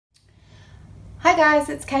Hi guys,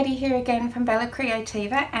 it's Katie here again from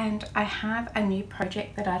Creativa, and I have a new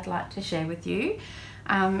project that I'd like to share with you.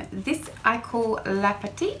 This I call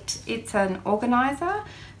Petit. It's an organizer.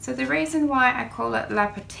 So the reason why I call it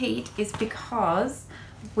Petit is because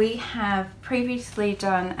we have previously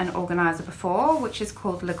done an organizer before, which is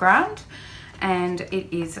called Le Grand, and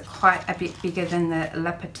it is quite a bit bigger than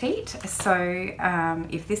the Petit. So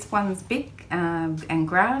if this one's big and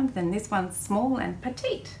grand, then this one's small and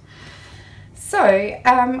petite. So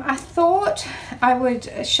I thought I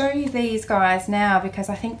would show you these guys now because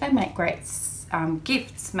I think they make great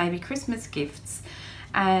gifts, maybe Christmas gifts,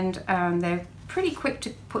 and they're pretty quick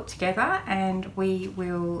to put together, and we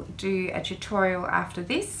will do a tutorial after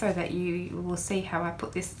this so that you will see how I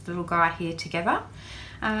put this little guy here together.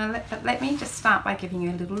 But let me just start by giving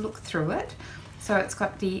you a little look through it. So it's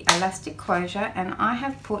got the elastic closure, and I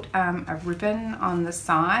have put a ribbon on the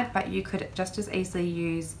side, but you could just as easily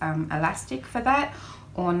use elastic for that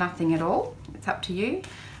or nothing at all. It's up to you.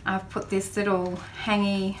 I've put this little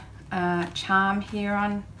hangy charm here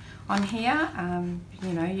on here.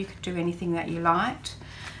 You know, you could do anything that you liked.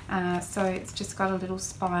 So it's just got a little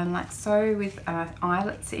spine like so with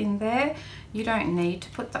eyelets in there. You don't need to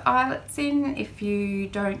put the eyelets in if you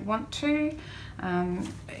don't want to.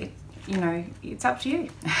 You know, it's up to you.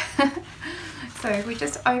 So we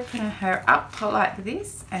just open her up like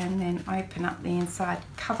this and then open up the inside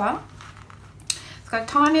cover. It's got a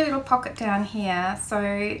tiny little pocket down here, so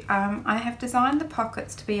I have designed the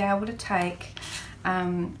pockets to be able to take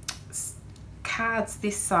cards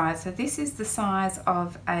this size. So this is the size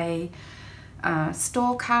of a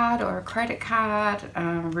store card or a credit card,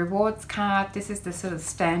 rewards card. This is the sort of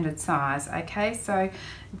standard size. Okay, so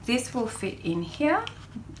this will fit in here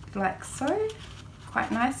like so,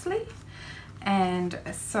 quite nicely. And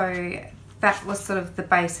so that was sort of the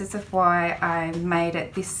basis of why I made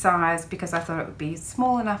it this size, because I thought it would be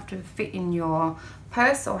small enough to fit in your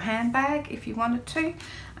purse or handbag if you wanted to,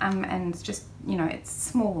 and it's just, you know, it's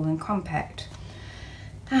small and compact.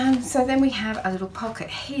 So then we have a little pocket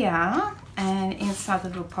here, and inside the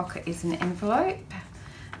little pocket is an envelope,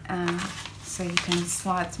 so you can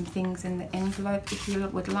slide some things in the envelope if you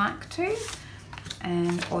would like to.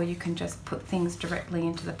 Or you can just put things directly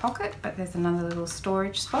into the pocket, but there's another little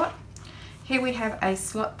storage spot. Here we have a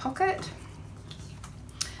slot pocket,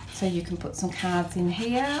 so you can put some cards in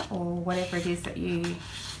here or whatever it is that you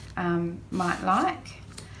might like.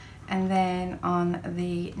 And then on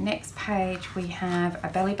the next page we have a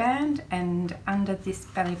belly band, and under this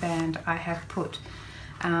belly band I have put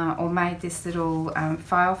or made this little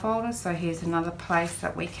file folder. So here's another place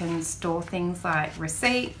that we can store things like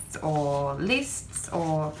receipts or lists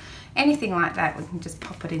or anything like that. We can just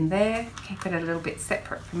pop it in there, keep it a little bit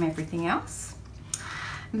separate from everything else.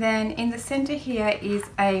 Then in the center here is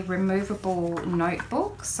a removable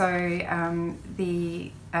notebook. So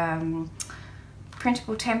the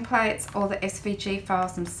printable templates or the SVG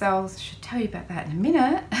files themselves, I should tell you about that in a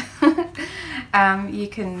minute. You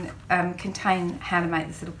can contain how to make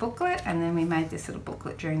this little booklet, and then we made this little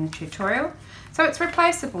booklet during the tutorial. So it's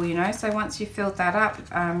replaceable, you know, so once you've filled that up,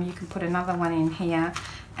 you can put another one in here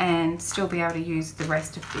and still be able to use the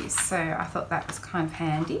rest of this. So I thought that was kind of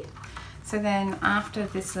handy. So then after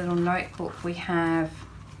this little notebook, we have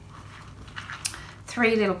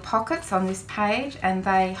 3 little pockets on this page, and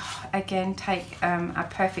they again are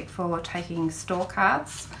perfect for taking store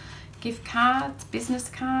cards, gift cards, business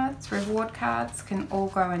cards, reward cards, can all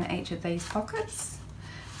go in each of these pockets.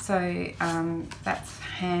 So that's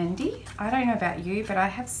handy. I don't know about you, but I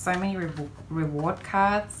have so many reward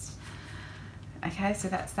cards. Okay, so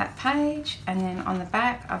that's that page, and then on the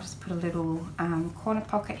back I've just put a little corner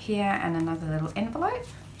pocket here and another little envelope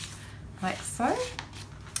like so.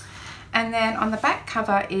 And then on the back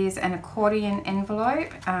cover is an accordion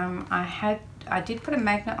envelope. I did put a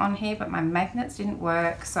magnet on here, but my magnets didn't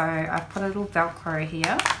work, so I put a little Velcro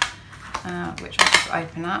here, which I'll just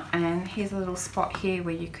open up. And here's a little spot here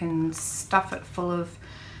where you can stuff it full of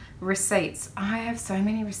receipts. I have so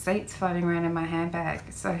many receipts floating around in my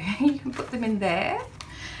handbag, so you can put them in there.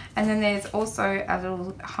 And then there's also a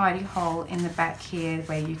little hidey hole in the back here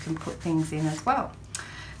where you can put things in as well.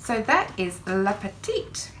 So that is Le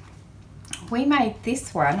Petit. We made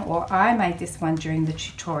this one, or I made this one during the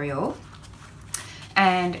tutorial,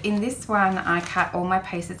 and in this one I cut all my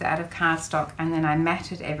pieces out of cardstock and then I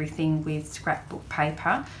matted everything with scrapbook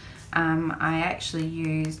paper. I actually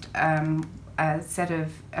used a set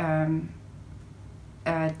of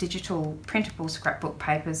digital printable scrapbook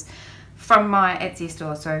papers from my Etsy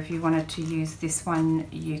store. So if you wanted to use this one,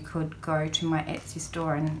 you could go to my Etsy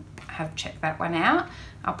store and have checked that one out.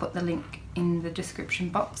 I'll put the link in the description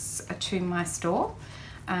box to my store.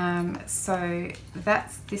 So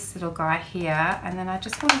that's this little guy here, and then I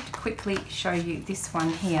just wanted to quickly show you this one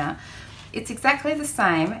here. It's exactly the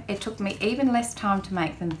same. It took me even less time to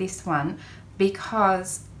make than this one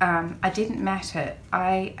because I didn't mat it.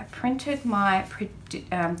 I printed my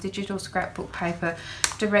digital scrapbook paper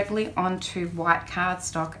directly onto white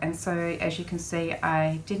cardstock, and so as you can see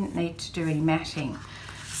I didn't need to do any matting.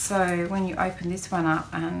 So when you open this one up,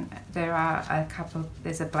 and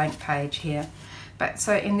there's a blank page here. But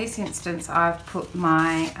so in this instance I've put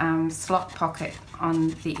my slot pocket on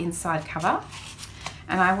the inside cover,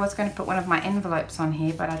 and I was going to put one of my envelopes on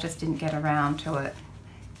here, but I just didn't get around to it.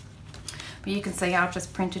 But you can see I've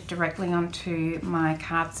just printed directly onto my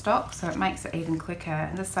cardstock, so it makes it even quicker.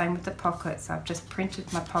 And the same with the pockets. I've just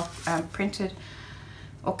printed my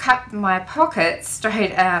cut my pockets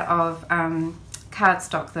straight out of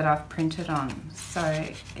cardstock that I've printed on. So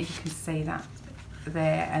you can see that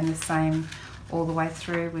there, and the same all the way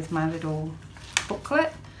through with my little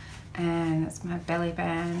booklet, and it's my belly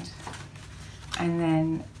band. And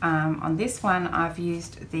then on this one I've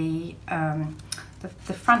used the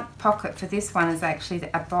front pocket for this one is actually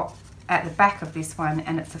at the back of this one,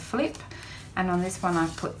 and it's a flip, and on this one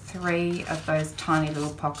I've put 3 of those tiny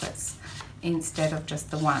little pockets instead of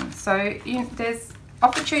just the one. So there's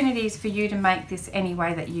opportunities for you to make this any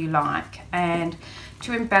way that you like, and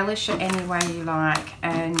to embellish it any way you like.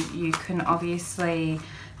 And you can obviously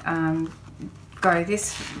go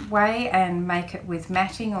this way and make it with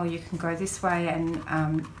matting, or you can go this way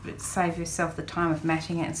and save yourself the time of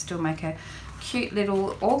matting it and still make a cute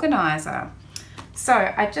little organizer.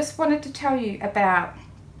 So I just wanted to tell you about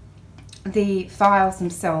the files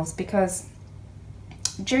themselves, because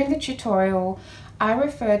during the tutorial I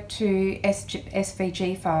referred to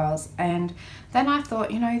SVG files, and then I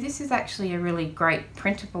thought, you know, this is actually a really great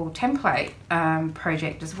printable template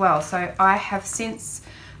project as well. So I have since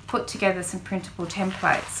put together some printable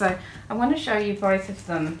templates. So I want to show you both of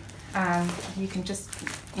them. You can just,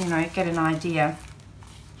 you know, get an idea.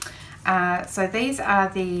 So these are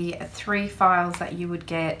the 3 files that you would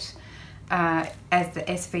get as the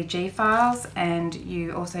SVG files, and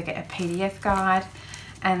you also get a PDF guide.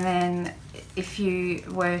 And then if you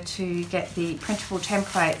were to get the printable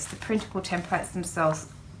templates themselves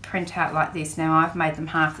print out like this. Now I've made them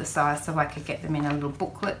half the size so I could get them in a little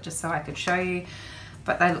booklet just so I could show you,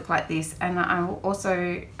 but they look like this. And I will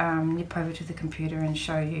also nip over to the computer and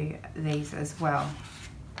show you these as well.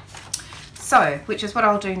 So, which is what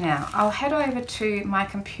I'll do now. I'll head over to my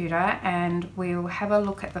computer and we'll have a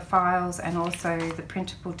look at the files and also the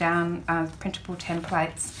printable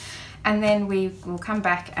templates, and then we will come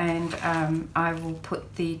back and I will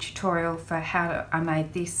put the tutorial for how I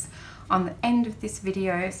made this on the end of this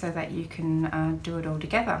video so that you can do it all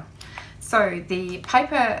together. So the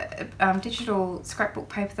paper, digital scrapbook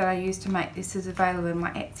paper that I used to make this is available in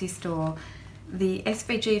my Etsy store. The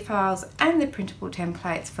SVG files and the printable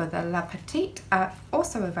templates for the Petit are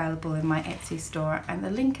also available in my Etsy store, and the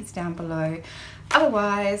link is down below.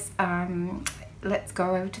 Otherwise, let's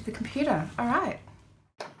go over to the computer. All right.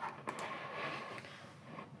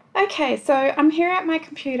 Okay, so I'm here at my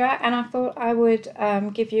computer, and I thought I would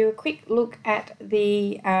give you a quick look at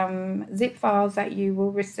the zip files that you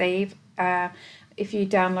will receive if you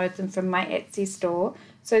download them from my Etsy store.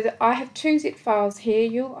 So I have 2 zip files here.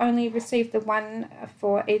 You'll only receive the one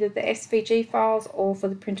for either the SVG files or for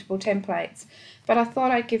the printable templates. But I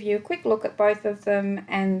thought I'd give you a quick look at both of them,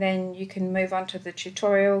 and then you can move on to the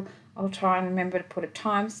tutorial. I'll try and remember to put a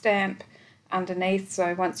timestamp underneath,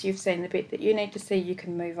 so once you've seen the bit that you need to see, you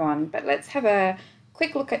can move on. But let's have a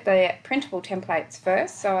quick look at the printable templates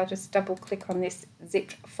first. So I'll just double click on this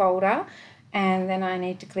zipped folder, and then I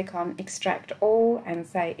need to click on extract all and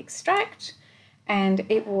say extract, and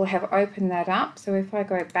it will have opened that up. So if I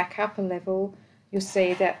go back up a level, you'll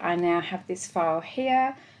see that I now have this file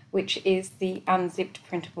here, which is the unzipped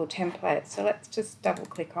printable template. So let's just double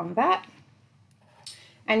click on that.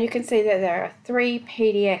 And you can see that there are 3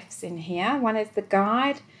 PDFs in here. One is the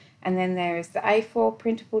guide, and then there is the A4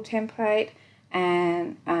 printable template,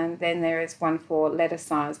 and then there is one for letter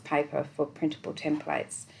size paper for printable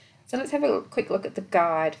templates. So let's have a quick look at the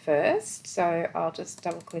guide first. So I'll just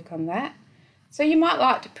double click on that. So you might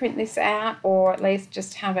like to print this out, or at least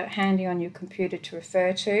just have it handy on your computer to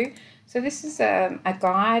refer to. So this is a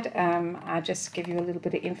guide. I just give you a little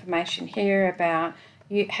bit of information here about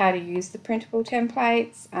how to use the printable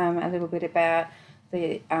templates, a little bit about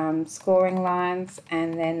the scoring lines,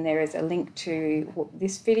 and then there is a link to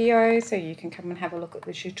this video so you can come and have a look at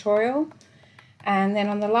the tutorial. And then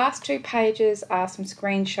on the last 2 pages are some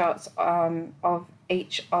screenshots of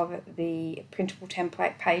each of the printable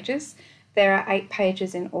template pages. There are 8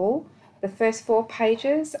 pages in all. The first 4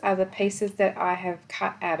 pages are the pieces that I have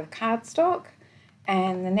cut out of cardstock,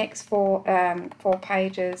 and the next 4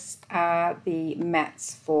 pages are the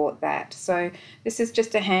mats for that. So this is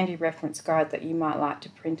just a handy reference guide that you might like to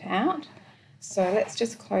print out. So let's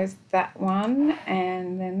just close that one,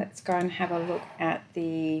 and then let's go and have a look at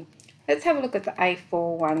the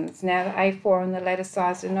A4 ones. Now the A4 and the letter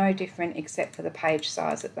size are no different except for the page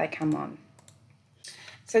size that they come on.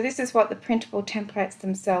 So this is what the printable templates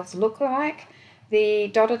themselves look like. The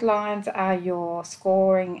dotted lines are your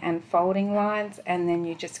scoring and folding lines, and then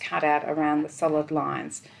you just cut out around the solid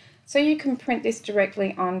lines. So you can print this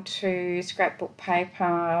directly onto scrapbook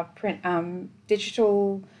paper,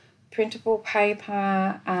 digital printable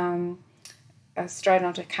paper, straight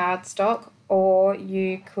onto cardstock, or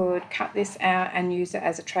you could cut this out and use it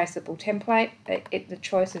as a traceable template. The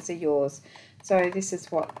choices are yours. So this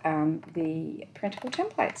is what the printable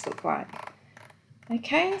templates look like.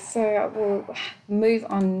 Okay, so we'll move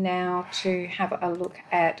on now to have a look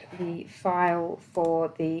at the file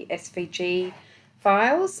for the SVG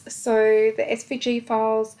files. So the SVG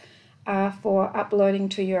files are for uploading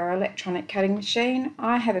to your electronic cutting machine.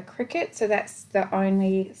 I have a Cricut, so that's the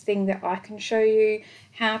only thing that I can show you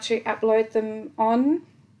how to upload them on.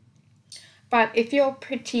 But if you're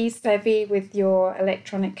pretty savvy with your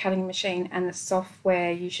electronic cutting machine and the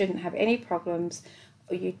software, you shouldn't have any problems.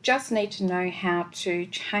 You just need to know how to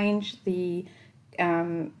change the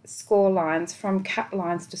score lines from cut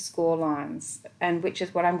lines to score lines, and which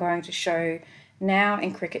is what I'm going to show now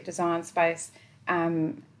in Cricut Design Space,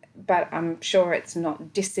 but I'm sure it's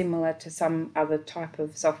not dissimilar to some other type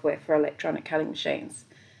of software for electronic cutting machines.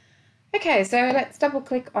 Okay, so let's double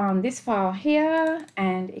click on this file here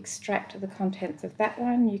and extract the contents of that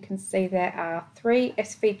one. You can see there are 3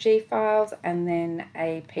 SVG files and then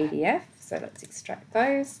a PDF. So let's extract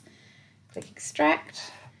those. Click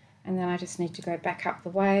extract, and then I just need to go back up the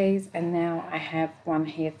ways, and now I have one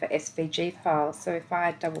here for SVG files. So if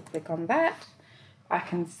I double click on that, I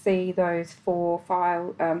can see those 4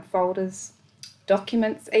 file folders,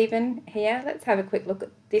 documents even here. Let's have a quick look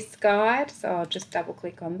at this guide. So I'll just double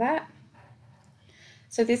click on that.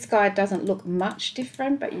 So this guide doesn't look much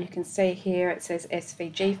different, but you can see here it says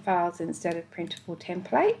SVG files instead of printable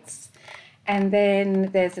templates. And then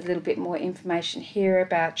there's a little bit more information here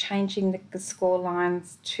about changing the score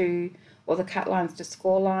lines to, or the cut lines to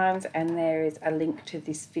score lines, and there is a link to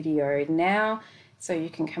this video now, so you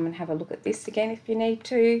can come and have a look at this again if you need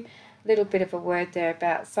to. A little bit of a word there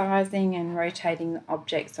about sizing and rotating the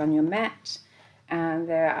objects on your mat.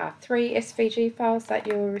 There are 3 SVG files that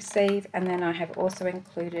you'll receive, and then I have also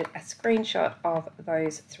included a screenshot of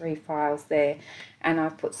those 3 files there, and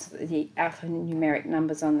I've put the alphanumeric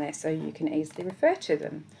numbers on there so you can easily refer to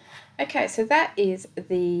them. Okay, so that is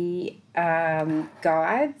the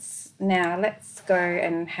guides. Now let's go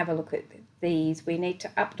and have a look at these. We need to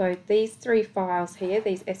upload these 3 files here,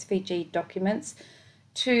 these SVG documents,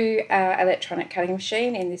 to our electronic cutting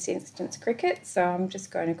machine, in this instance Cricut. So I'm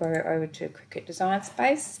just going to go over to Cricut Design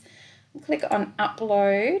Space and click on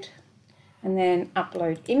upload, and then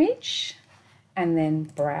upload image, and then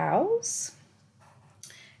browse,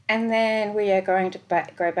 and then we are going to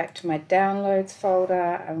go back to my downloads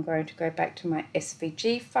folder. I'm going to go back to my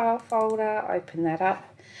SVG file folder, open that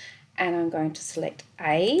up, and I'm going to select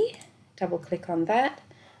A, double click on that.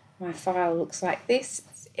 My file looks like this.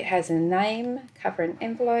 It has a name, cover and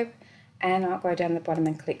envelope, and I'll go down the bottom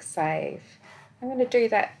and click save. I'm going to do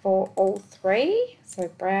that for all 3. So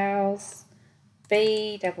browse,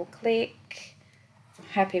 B, double click, I'm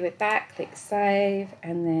happy with that, click save,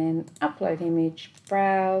 and then upload image,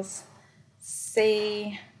 browse,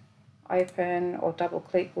 C, open or double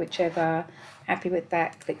click, whichever, happy with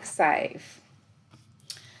that, click save.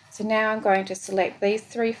 So now I'm going to select these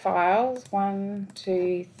 3 files, 1,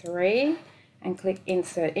 2, 3, and click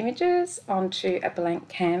insert images onto a blank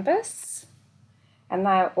canvas, and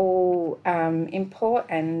they'll all import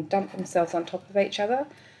and dump themselves on top of each other.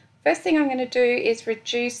 First thing I'm going to do is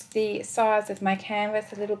reduce the size of my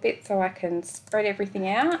canvas a little bit so I can spread everything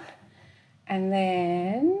out, and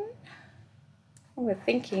then we're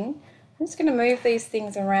thinking I'm just going to move these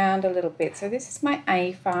things around a little bit. So this is my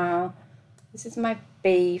A file, this is my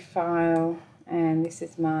B file, and this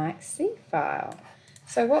is my C file.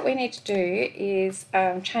 So what we need to do is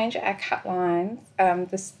change our cut lines,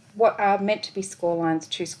 what are meant to be score lines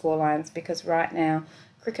to score lines, because right now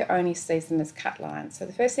Cricut only sees them as cut lines. So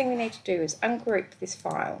the first thing we need to do is ungroup this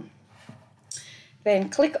file. Then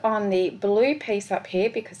click on the blue piece up here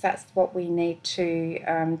because that's what we need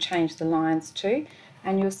to change the lines to.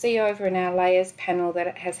 And you'll see over in our layers panel that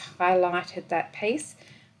it has highlighted that piece.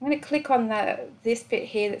 I'm going to click on this bit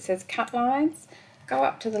here that says cut lines. Go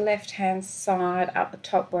up to the left hand side up the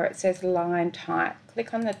top where it says line type.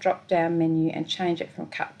 Click on the drop down menu and change it from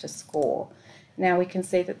cut to score. Now we can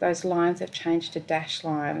see that those lines have changed to dash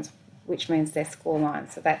lines, which means they're score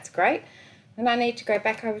lines, so that's great. Then I need to go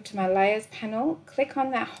back over to my layers panel, click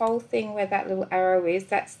on that whole thing where that little arrow is,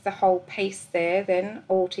 that's the whole piece there then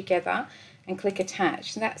all together, and click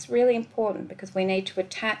attach. And that's really important because we need to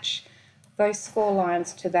attach those score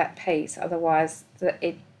lines to that piece, otherwise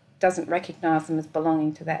it doesn't recognise them as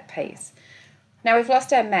belonging to that piece. Now we've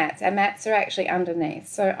lost our mats. Our mats are actually underneath.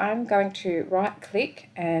 So I'm going to right click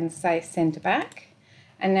and say centre back.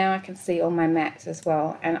 And now I can see all my mats as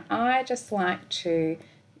well. And I just like to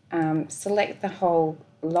select the whole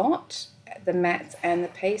lot, the mats and the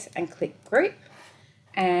piece, and click group.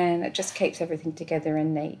 And it just keeps everything together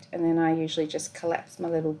and neat. And then I usually just collapse my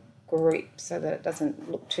little group so that it doesn't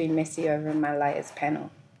look too messy over in my layers panel.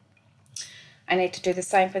 I need to do the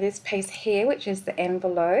same for this piece here, which is the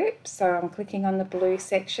envelope. So I'm clicking on the blue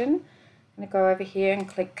section. I'm going to go over here and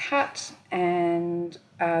click cut and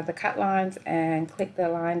the cut lines and click the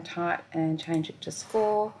line type and change it to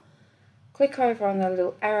score. Click over on the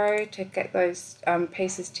little arrow to get those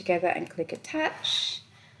pieces together and click attach.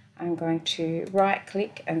 I'm going to right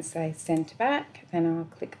click and say centre back. Then I'll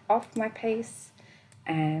click off my piece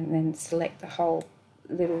and then select the whole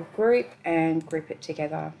little group and group it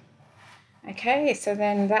together. Okay, so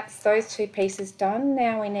then that's those two pieces done.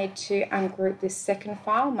 Now we need to ungroup this second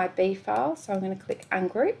file, my B file. So I'm going to click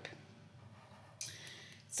ungroup.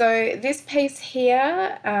 So this piece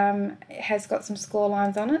here has got some score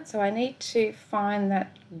lines on it. So I need to find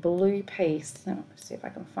that blue piece. Let's see if I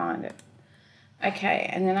can find it. Okay,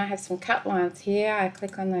 and then I have some cut lines here. I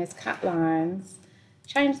click on those cut lines,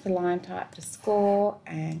 change the line type to score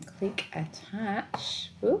and click attach.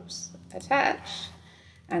 Oops, attach.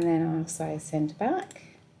 And then I'll say centre back,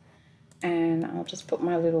 and I'll just put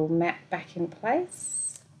my little mat back in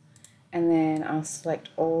place, and then I'll select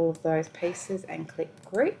all of those pieces and click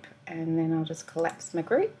group, and then I'll just collapse my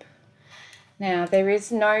group. Now there is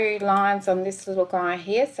no lines on this little guy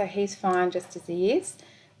here, so he's fine just as he is.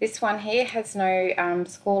 This one here has no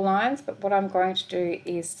score lines, but what I'm going to do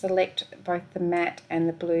is select both the mat and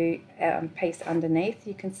the blue piece underneath.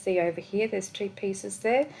 You can see over here there's two pieces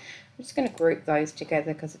there. I'm just going to group those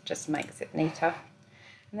together because it just makes it neater.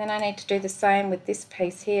 And then I need to do the same with this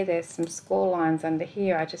piece here. There's some score lines under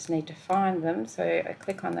here. I just need to find them. So I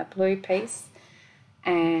click on the blue piece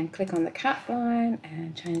and click on the cut line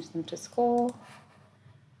and change them to score.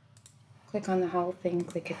 Click on the whole thing,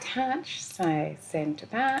 click attach, say centre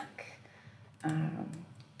back,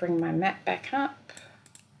 bring my mat back up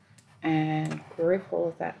and group all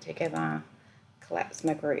of that together, collapse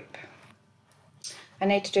my group. I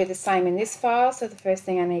need to do the same in this file, so the first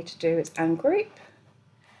thing I need to do is ungroup,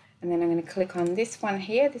 and then I'm going to click on this one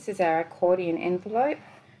here. This is our accordion envelope.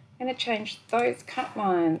 I'm going to change those cut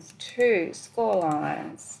lines to score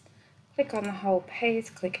lines. Click on the whole piece,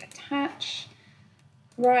 click attach,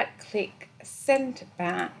 right click, centre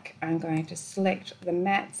back. I'm going to select the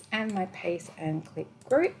mats and my piece and click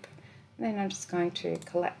group, and then I'm just going to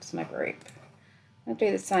collapse my group. I'll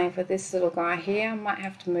do the same for this little guy here. I might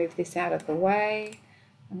have to move this out of the way.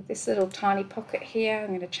 This little tiny pocket here, I'm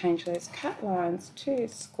going to change those cut lines to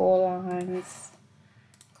score lines.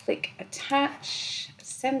 Click attach,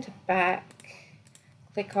 centre back,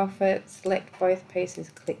 click off it, select both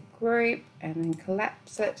pieces, click group, and then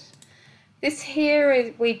collapse it. This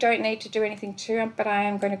here, we don't need to do anything to it, but I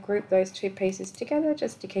am going to group those two pieces together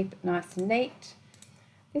just to keep it nice and neat.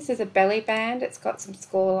 This is a belly band, it's got some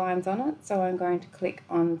score lines on it, so I'm going to click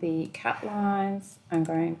on the cut lines, I'm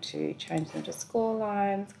going to change them to score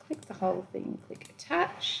lines, click the whole thing, click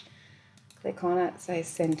attach, click on it, say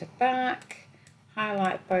centre back,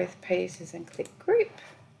 highlight both pieces and click group,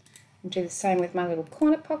 and do the same with my little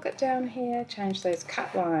corner pocket down here, change those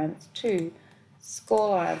cut lines to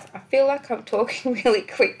score lines. I feel like I'm talking really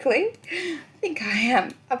quickly. I think I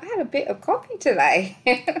am. I've had a bit of coffee today.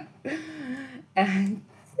 And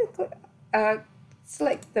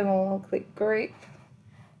select them all, click group,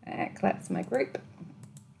 collapse my group.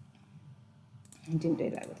 I didn't do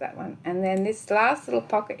that with that one. And then this last little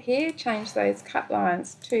pocket here, change those cut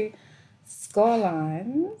lines to score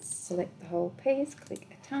lines, select the whole piece, click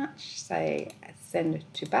attach, say send it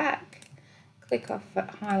to back, click off it,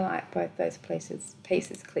 highlight both those pieces,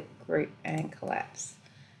 click group and collapse.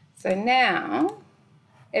 So now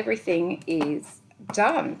everything is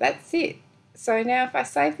done. That's it. So now if I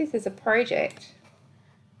save this as a project,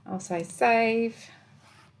 I'll say save,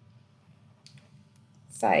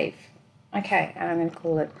 save. Okay, and I'm going to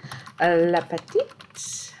call it Le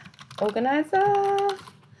Petit Organiser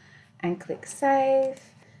and click save.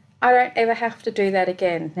 I don't ever have to do that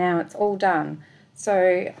again. Now it's all done.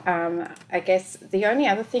 So I guess the only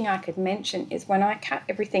other thing I could mention is when I cut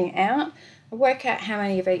everything out, I work out how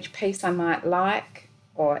many of each piece I might like,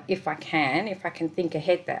 or if I can think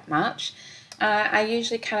ahead that much. I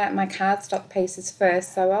usually cut out my cardstock pieces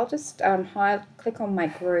first, so I'll just click on my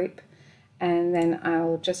group, and then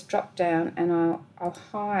I'll just drop down and I'll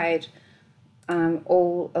hide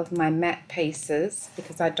all of my matte pieces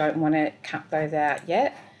because I don't want to cut those out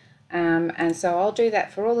yet. And so I'll do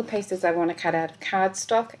that for all the pieces I want to cut out of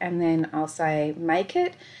cardstock, and then I'll say make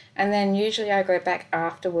it, and then usually I go back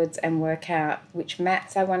afterwards and work out which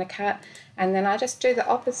mattes I want to cut, and then I just do the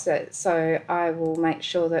opposite. So I will make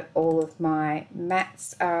sure that all of my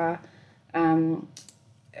mattes are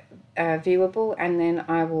viewable, and then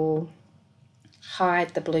I will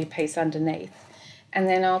hide the blue piece underneath, and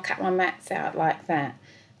then I'll cut my mattes out like that.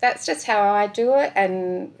 That's just how I do it,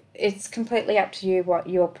 and it's completely up to you what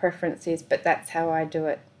your preference is, but that's how I do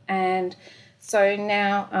it. And so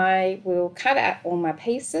now I will cut out all my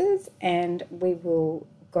pieces, and we will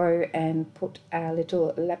go and put our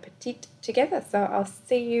little La Petite together. So I'll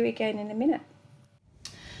see you again in a minute.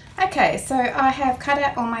 Okay, so I have cut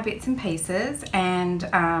out all my bits and pieces, and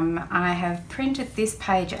I have printed this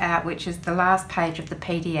page out, which is the last page of the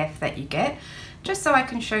PDF that you get, just so I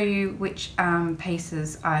can show you which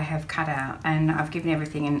pieces I have cut out, and I've given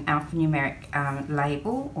everything an alphanumeric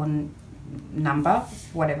label or number,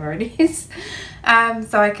 whatever it is,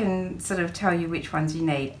 so I can sort of tell you which ones you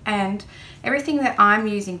need. And everything that I'm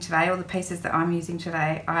using today, all the pieces that I'm using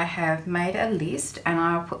today, I have made a list, and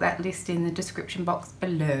I'll put that list in the description box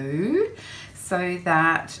below so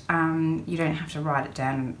that you don't have to write it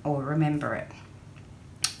down or remember it.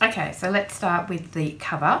 Okay, so let's start with the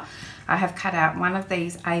cover. I have cut out one of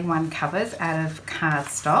these A1 covers out of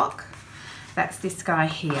cardstock. That's this guy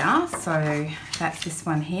here, so that's this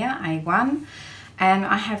one here, A1. And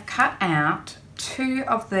I have cut out two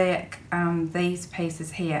of the these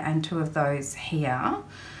pieces here and two of those here.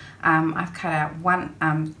 I've cut out one,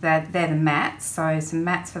 they're the mats, so some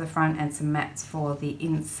mats for the front and some mats for the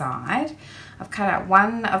inside. I've cut out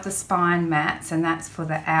one of the spine mats, and that's for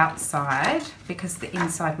the outside because the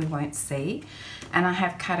inside we won't see. And I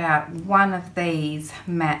have cut out one of these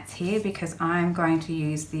mats here because I'm going to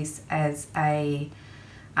use this as a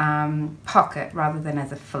pocket rather than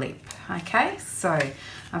as a flip. Okay, so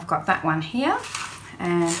I've got that one here,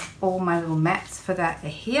 and all my little mats for that are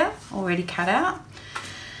here already cut out.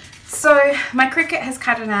 So my Cricut has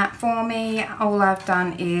cut it out for me. All I've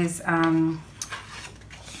done is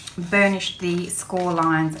burnished the score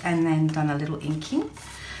lines and then done a little inking.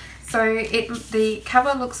 So the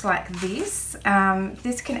cover looks like this.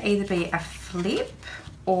 This can either be a flip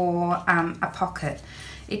or a pocket.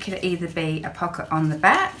 It could either be a pocket on the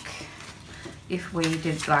back, if we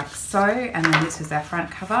did like so, and then this is our front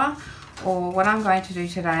cover. Or what I'm going to do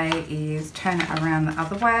today is turn it around the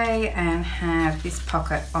other way and have this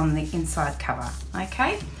pocket on the inside cover,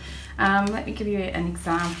 okay? Let me give you an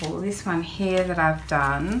example. This one here that I've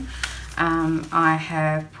done, I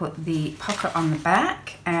have put the pocket on the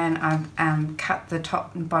back, and I've cut the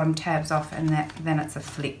top and bottom tabs off, and then it's a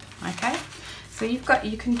flip, okay? So you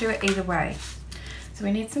can do it either way. So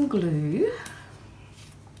we need some glue.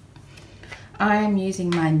 I am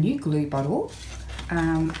using my new glue bottle.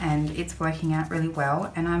 And it's working out really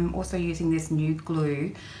well, and I'm also using this new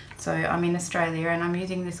glue. So I'm in Australia and I'm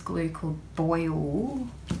using this glue called Boyle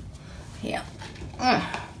here,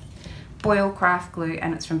 Boyle craft glue,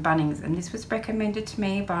 and it's from Bunnings, and this was recommended to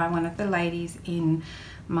me by one of the ladies in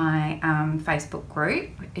my Facebook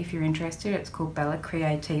group. If you're interested, it's called Bella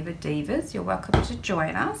Creativa Divas. You're welcome to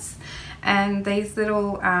join us. And these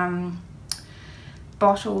little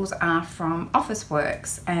bottles are from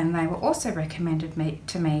Officeworks, and they were also recommended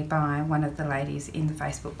to me by one of the ladies in the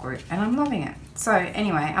Facebook group, and I'm loving it. So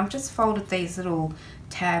anyway, I've just folded these little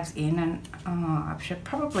tabs in, and I should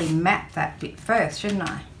probably mat that bit first, shouldn't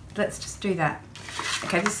I? Let's just do that.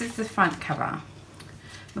 Okay, this is the front cover.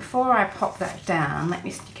 Before I pop that down, let me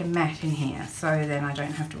stick a mat in here so then I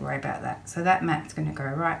don't have to worry about that. So that mat's going to go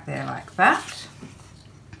right there like that.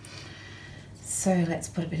 So let's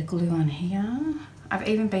put a bit of glue on here. I've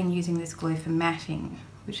even been using this glue for matting,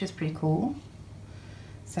 which is pretty cool.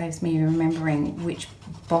 Saves me remembering which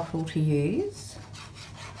bottle to use.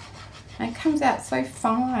 And it comes out so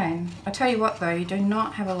fine. I tell you what though, you do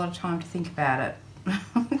not have a lot of time to think about it.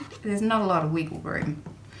 There's not a lot of wiggle room.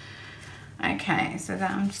 Okay, so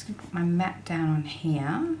that I'm just going to put my mat down on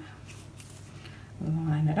here.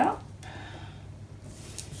 Line it up.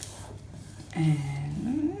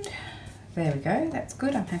 And there we go, that's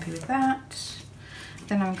good, I'm happy with that.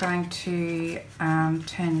 Then I'm going to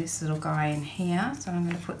turn this little guy in here. So I'm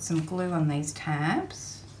going to put some glue on these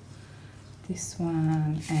tabs. This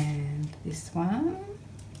one and this one.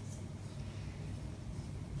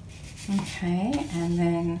 Okay, and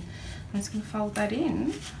then I'm just going to fold that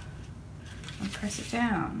in and press it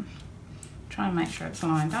down. Try and make sure it's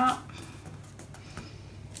lined up.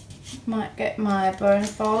 Might get my bone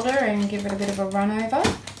folder and give it a bit of a run over.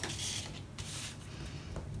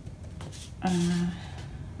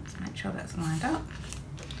 Let's make sure that's lined up.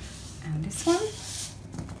 And this one,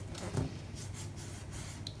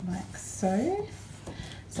 like so.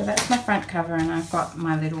 So that's my front cover, and I've got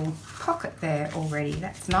my little pocket there already.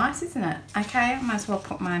 That's nice, isn't it? Okay, I might as well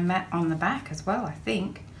put my mat on the back as well, I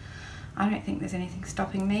think. I don't think there's anything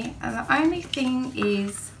stopping me. And the only thing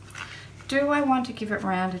is, do I want to give it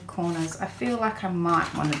rounded corners? I feel like I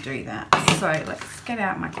might want to do that. So let's get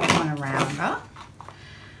out my corner rounder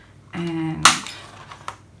and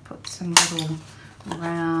put some little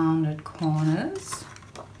rounded corners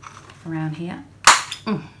around here.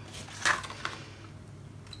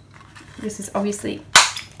 This is obviously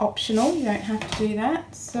optional, you don't have to do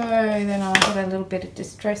that. So then I've got a little bit of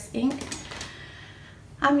distress ink.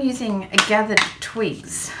 I'm using a gathered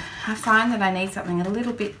twigs. I find that I need something a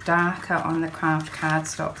little bit darker on the craft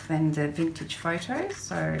cardstock than the vintage photos,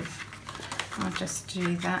 so I'll just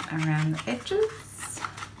do that around the edges.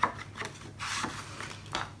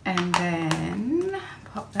 And then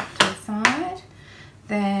pop that to the side.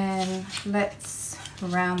 Then let's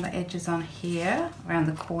round the edges on here, around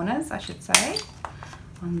the corners I should say,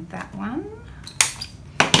 on that one.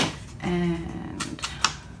 And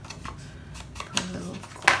put a little,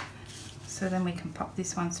 so then we can pop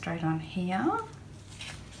this one straight on here.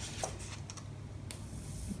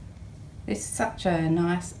 This is such a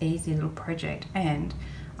nice, easy little project, and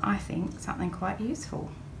I think something quite useful.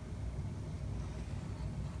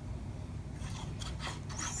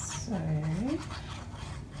 So,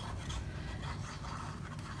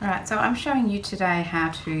 right, so I'm showing you today how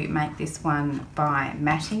to make this one by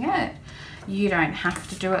matting it. You don't have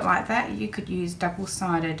to do it like that. You could use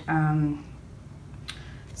double-sided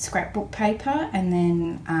scrapbook paper and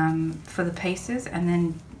then for the pieces, and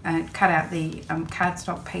then cut out the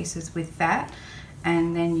cardstock pieces with that,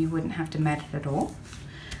 and then you wouldn't have to mat it at all.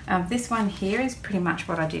 This one here is pretty much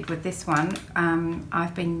what I did with this one.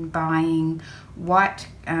 I've been buying white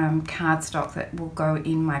cardstock that will go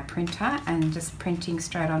in my printer and just printing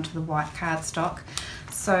straight onto the white cardstock.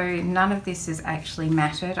 So none of this is actually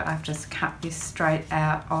matted. I've just cut this straight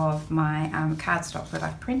out of my cardstock that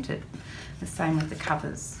I've printed. The same with the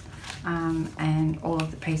covers and all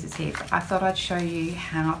of the pieces here. But I thought I'd show you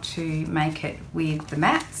how to make it with the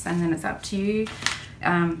mats, and then it's up to you.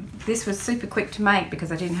 This was super quick to make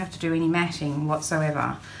because I didn't have to do any matting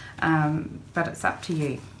whatsoever, but it's up to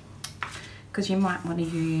you, because you might want to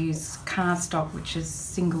use cardstock which is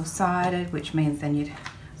single-sided, which means then you'd,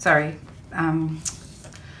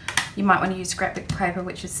 you might want to use scrapbook paper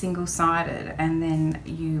which is single-sided, and then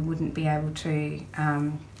you wouldn't be able to,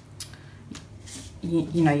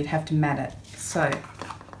 you know, you'd have to mat it. So,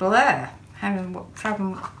 blah,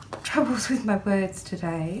 having troubles with my words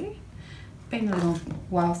today. Been a little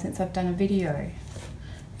while since I've done a video.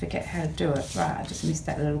 Forget how to do it. Right, I just missed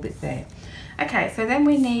that little bit there. Okay, so then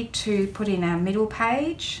we need to put in our middle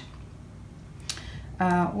page.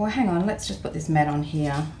 Well, hang on, let's just put this mat on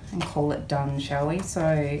here and call it done, shall we? So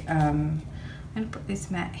I'm going to put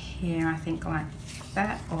this mat here, I think like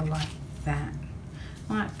that or like that.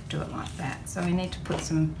 I might do it like that. So we need to put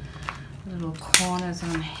some little corners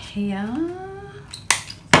on here.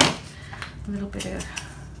 A little bit of,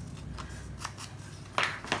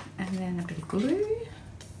 and then a bit of glue.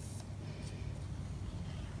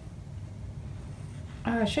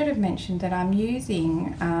 Oh, I should have mentioned that I'm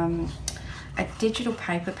using a digital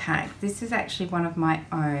paper pack. This is actually one of my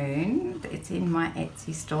own. It's in my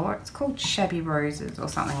Etsy store. It's called Shabby Roses or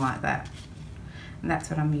something like that. And that's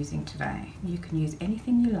what I'm using today. You can use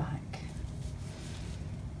anything you like.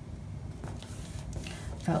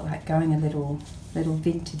 Felt like going a little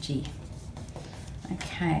vintagey.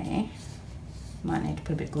 Okay. Might need to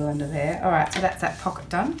put a bit of glue under there. All right, so that's that pocket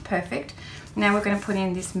done. Perfect. Now we're going to put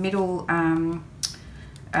in this middle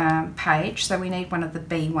page. So we need one of the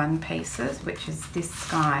B1 pieces, which is this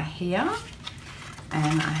guy here.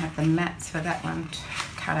 And I have the mats for that one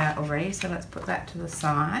cut out already, so let's put that to the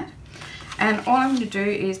side. And all I'm going to do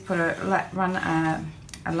is run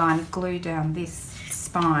a line of glue down this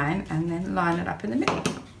spine and then line it up in the middle.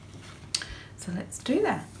 So let's do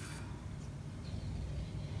that.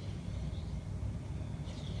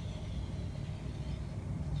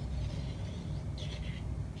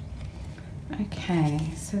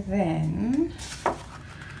 Okay, so then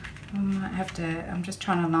I might have to, I'm just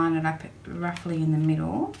trying to line it up roughly in the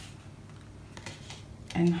middle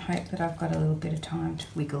and hope that I've got a little bit of time to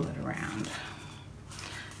wiggle it around.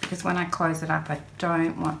 Because when I close it up, I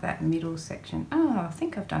don't want that middle section. Oh, I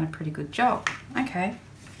think I've done a pretty good job. Okay,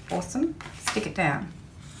 awesome. Stick it down.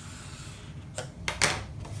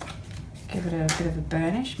 Give it a bit of a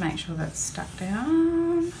burnish, make sure that's stuck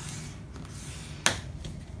down.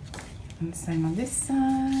 And the same on this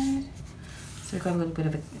side. So we've got a little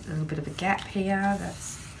bit of a gap here.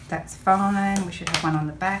 That's fine. We should have one on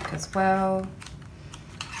the back as well.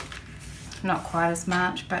 Not quite as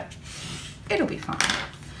much, but it'll be fine.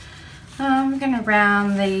 I'm going to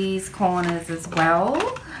round these corners as well.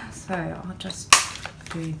 So I'll just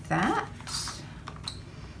do that.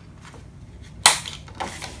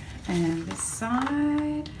 And this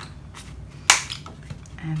side.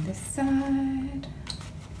 And this side.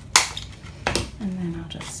 And then I'll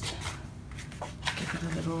just give it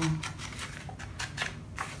a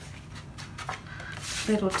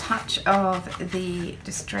little touch of the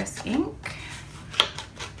distress ink.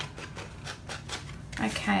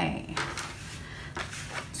 Okay,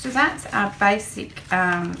 so that's our basic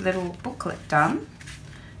little booklet done.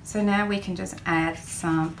 So now we can just add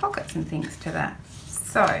some pockets and things to that.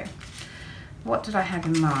 So what did I have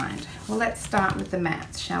in mind? Well, let's start with the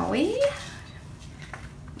mats, shall we?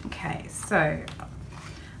 Okay, so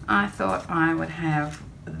I thought I would have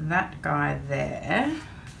that guy there.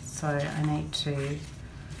 So I need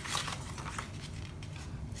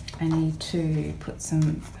to put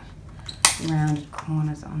some rounded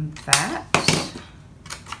corners on that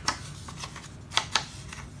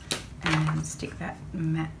and stick that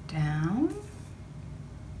mat down.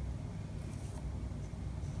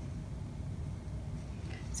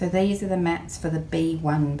 So these are the mats for the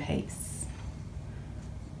B1 piece,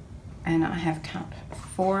 and I have cut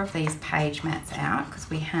 4 of these page mats out because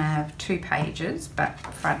we have 2 pages but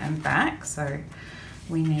front and back, so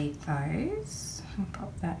we need those. I'll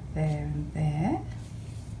pop that there and there.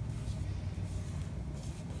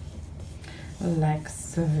 Like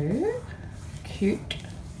so. Cute.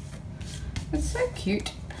 It's so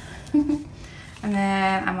cute. And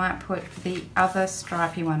then I might put the other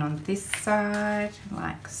stripy one on this side,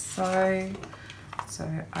 like so. So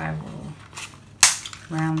I will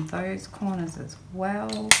round those corners as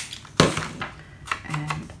well.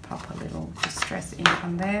 And pop a little distress ink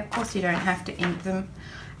on there. Of course, you don't have to ink them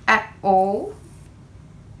at all.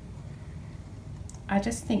 I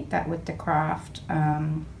just think that with the craft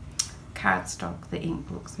cardstock, the ink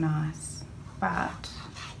looks nice, but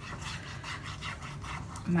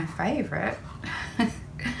my favourite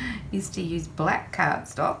is to use black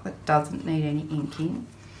cardstock that doesn't need any inking,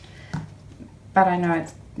 but I know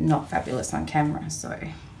it's not fabulous on camera, so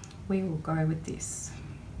we will go with this.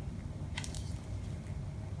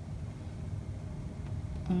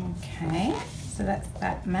 Okay, so that's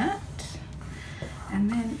that mat. And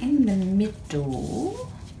then in the middle,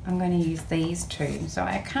 I'm going to use these 2. So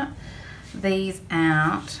I cut these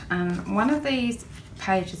out. One of these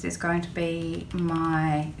pages is going to be it's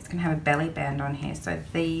going to have a belly band on here. So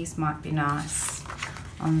these might be nice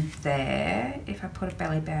on there if I put a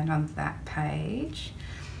belly band on that page.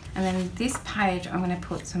 And then this page, I'm going to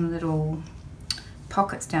put some little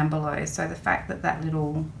pockets down below. So the fact that that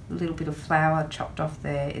little bit of flower chopped off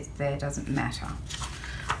there is there doesn't matter.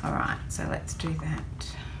 All right, so let's do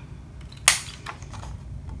that.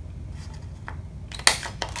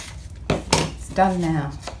 It's done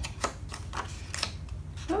now.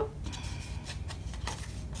 Oh.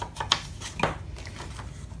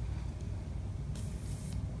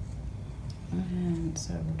 And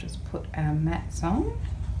so we'll just put our mats on.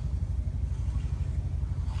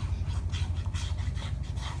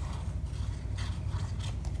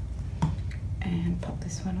 And pop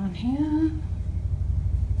this one on here.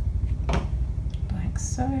 Like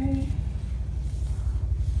so.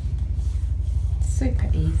 Super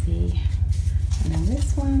easy. And then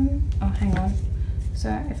this one, oh hang on, so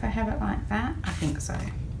if I have it like that, I think so.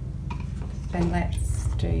 Then let's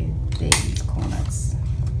do these corners.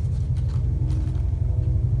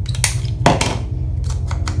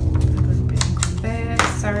 Put a little bit of ink on there.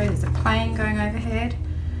 Sorry, there's a plane going overhead.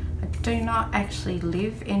 I do not actually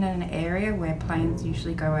live in an area where planes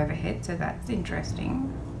usually go overhead, so that's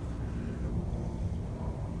interesting.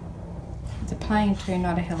 It's a plane too,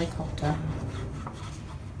 not a helicopter.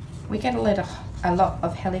 We get a lot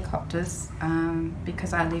of helicopters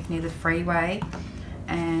because I live near the freeway,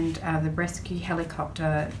 and the rescue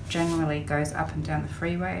helicopter generally goes up and down the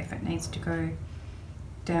freeway if it needs to go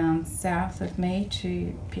down south of me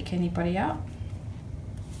to pick anybody up.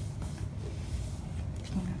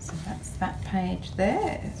 So that's that page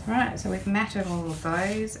there. Right, so we've matted all of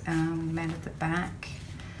those, matted the back.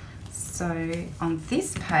 So on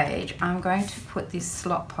this page, I'm going to put this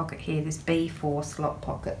slot pocket here, this B4 slot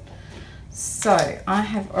pocket. So I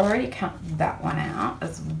have already cut that one out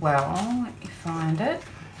as well. Let me find it.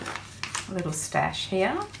 A little stash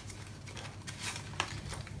here.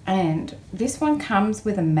 And this one comes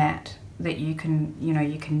with a mat that you can,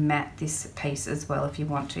 you can mat this piece as well if you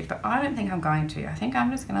want to, but I don't think I'm going to. I think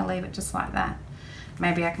I'm just going to leave it just like that.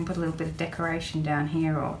 Maybe I can put a little bit of decoration down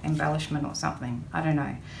here or embellishment or something. I don't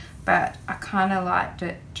know. But I kind of liked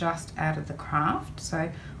it just out of the craft.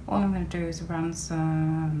 So all I'm going to do is run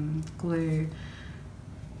some glue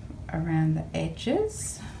around the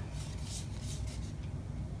edges.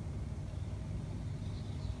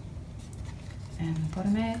 And the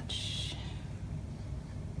bottom edge.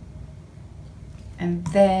 And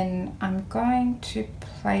then I'm going to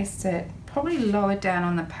place it probably lower down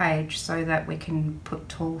on the page so that we can put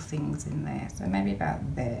tall things in there. So maybe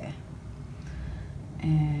about there.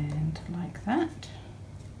 And like that.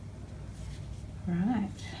 Right,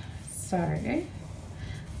 so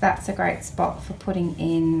that's a great spot for putting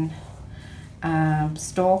in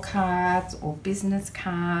store cards or business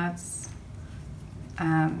cards,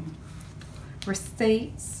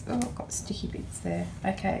 receipts. Oh, I've got sticky bits there.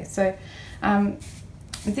 Okay, so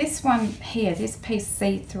this one here, this piece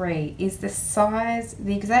C3, is the size,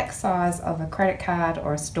 the exact size of a credit card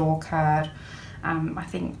or a store card. I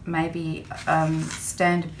think maybe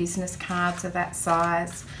standard business cards are that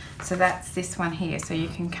size. So that's this one here. So you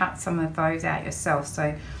can cut some of those out yourself.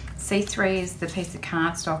 So C3 is the piece of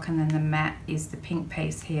cardstock, and then the mat is the pink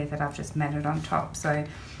piece here that I've just matted on top. So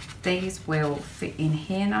these will fit in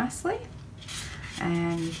here nicely.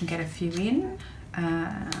 And you can get a few in.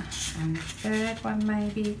 And the third one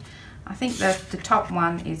maybe. I think the top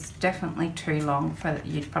one is definitely too long for that.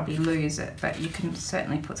 You'd probably lose it, but you can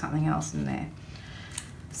certainly put something else in there.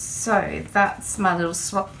 So that's my little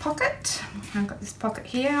slot pocket. I've got this pocket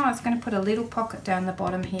here. I was going to put a little pocket down the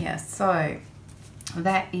bottom here. So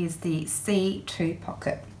that is the C2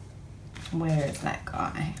 pocket. Where is that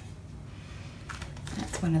guy?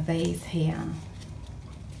 That's one of these here.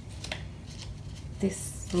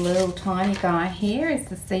 This little tiny guy here is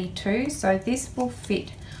the C2. So this will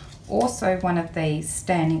fit also one of these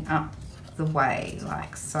standing up the way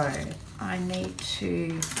like so. I need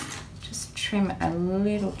to just trim a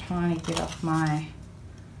little tiny bit off my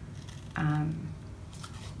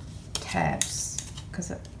tabs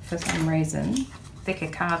because for some reason thicker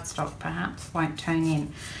cardstock perhaps won't tone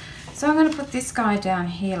in. So I'm going to put this guy down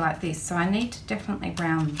here like this. So I need to definitely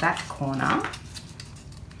round that corner.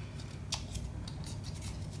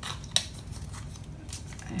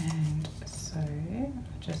 And so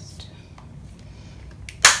just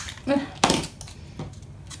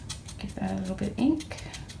give that a little bit of ink.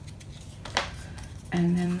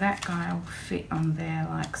 And then that guy will fit on there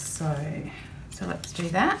like so. So let's do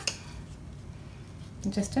that.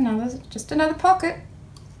 And just another pocket.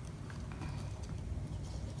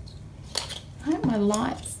 I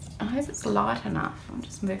hope it's light enough. I'll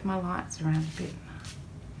just move my lights around a bit.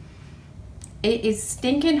 It is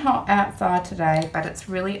stinking hot outside today, but it's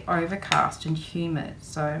really overcast and humid,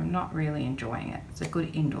 so I'm not really enjoying it. It's a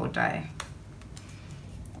good indoor day.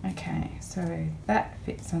 Okay, so that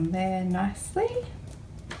fits on there nicely.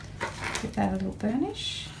 Give that a little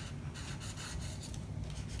burnish,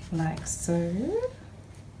 like so.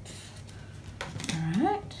 All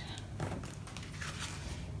right,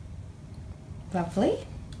 lovely.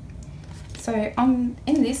 So in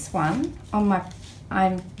this one,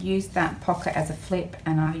 I used that pocket as a flip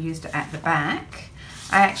and I used it at the back.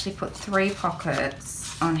 I actually put 3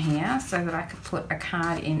 pockets on here so that I could put a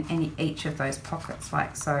card in each of those pockets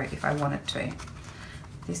like so if I wanted to.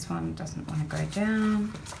 This one doesn't want to go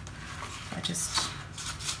down.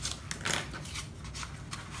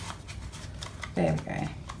 There we go.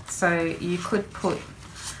 So you could put,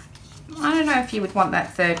 I don't know if you would want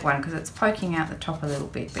that third one because it's poking out the top a little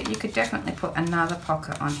bit, but you could definitely put another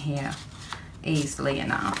pocket on here easily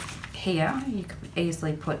enough. Here you could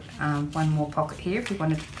easily put one more pocket here if you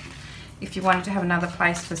wanted to have another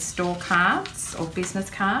place for store cards or business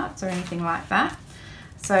cards or anything like that.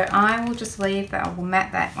 So I will just leave that. I will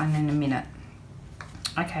mat that one in a minute.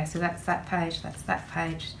 Okay, so that's that page, that's that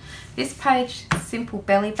page. This page, simple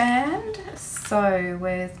belly band. So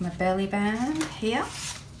where's my belly band? Here.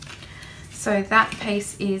 So that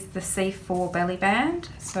piece is the C4 belly band.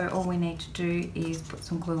 So all we need to do is put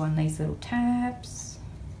some glue on these little tabs.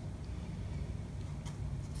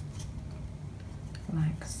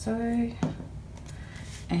 Like so.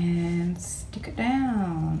 And stick it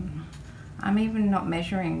down. I'm even not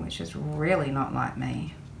measuring, which is really not like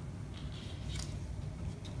me.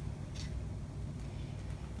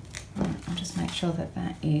 I'll just make sure that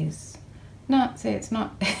that is, no, see it's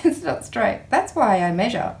not, it's not straight. That's why I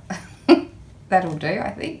measure. That'll do,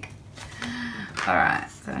 I think. All right,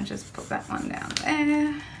 so I just put that one down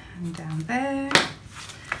there and down there.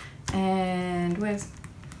 And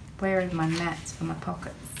where are my mats for my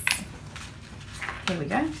pockets? Here we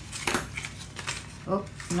go. Oh,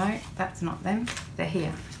 no, that's not them. They're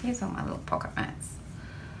here. Here's all my little pocket mats.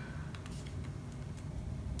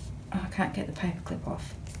 Oh, I can't get the paper clip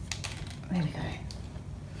off. There we go.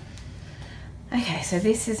 Okay, so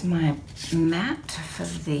this is my mat for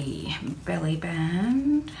the belly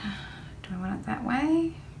band. Do I want it that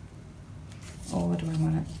way? Or do I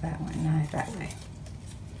want it that way? No, that way.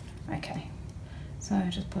 Okay, so I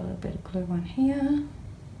just put a little bit of glue on here.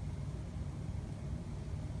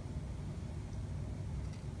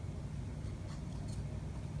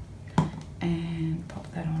 And pop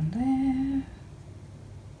that on there.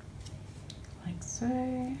 Like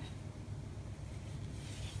so.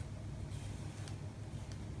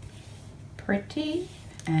 Pretty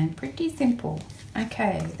and pretty simple.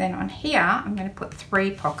 Okay, then on here I'm going to put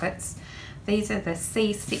 3 pockets. These are the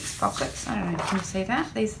C6 pockets. I don't know, can you see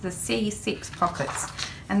that? These are the C6 pockets,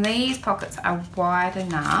 and these pockets are wide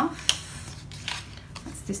enough.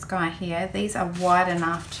 That's this guy here. These are wide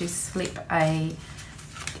enough to slip a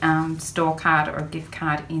store card or a gift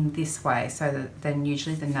card in this way, so that then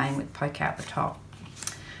usually the name would poke out the top.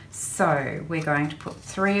 So we're going to put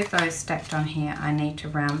 3 of those stacked on here. I need to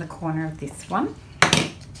round the corner of this one.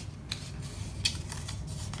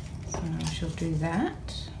 So I shall do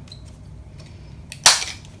that.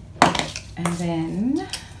 And then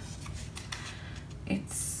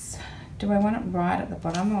it's, do I want it right at the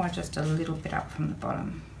bottom or just a little bit up from the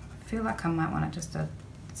bottom? I feel like I might want it just a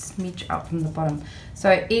smidge up from the bottom. So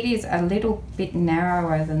it is a little bit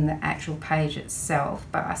narrower than the actual page itself,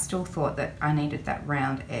 but I still thought that I needed that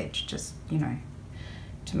round edge, just, you know,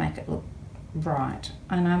 to make it look right.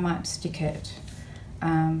 And I might stick it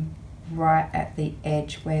right at the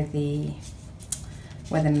edge where the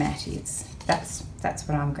mat is. That's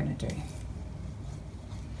what I'm going to do.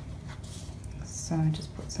 So I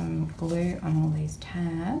just put some glue on all these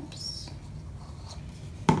tabs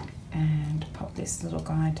and pop this little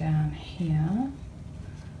guy down here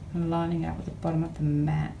and lining it up with the bottom of the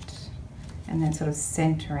mat and then sort of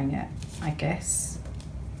centering it, I guess,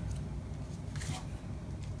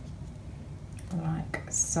 like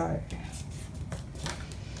so.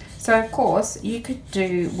 So of course you could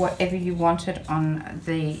do whatever you wanted on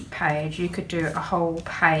the page. You could do a whole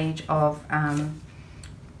page of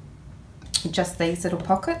just these little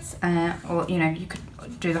pockets, or you know, you could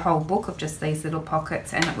do the whole book of just these little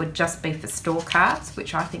pockets and it would just be for store cards,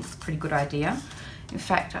 which I think is a pretty good idea. In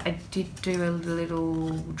fact, I did do a little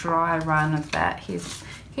dry run of that. Here's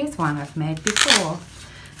one I've made before.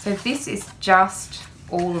 So this is just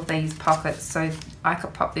all of these pockets, so I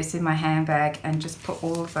could pop this in my handbag and just put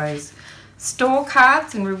all of those store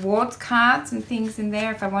cards and rewards cards and things in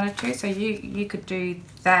there if I wanted to. So you could do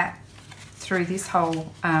that through this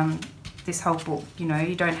whole book. You know,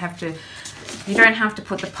 you don't have to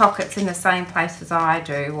put the pockets in the same place as I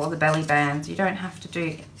do, or the belly bands. You don't have to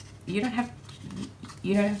do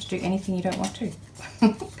anything you don't want to.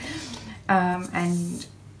 And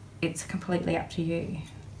it's completely up to you.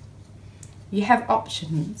 You have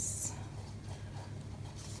options.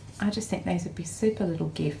 I just think these would be super little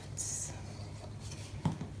gifts,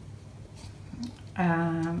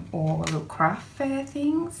 or little craft fair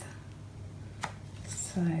things.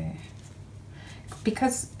 So,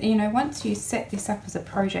 because, you know, once you set this up as a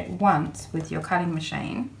project once with your cutting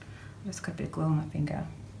machine, I just got a bit of glue on my finger,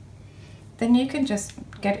 then you can just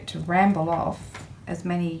get it to ramble off as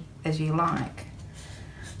many as you like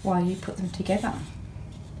while you put them together.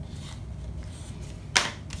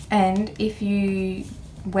 And if you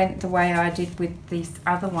went the way I did with this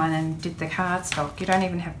other one and did the cardstock, you don't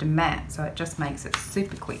even have to mat, so it just makes it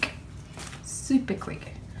super quick. Super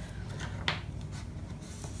quick.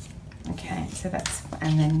 Okay, so that's,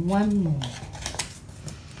 and then one more.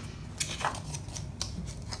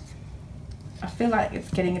 I feel like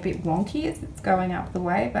it's getting a bit wonky as it's going up the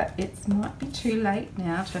way, but it might be too late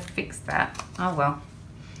now to fix that. Oh well,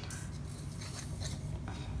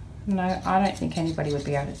 No, I don't think anybody would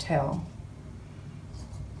be able to tell.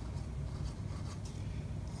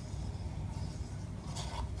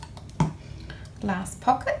 Last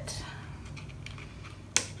pocket.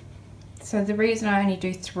 So the reason I only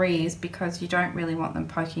do 3 is because you don't really want them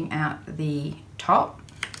poking out the top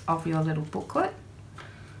of your little booklet.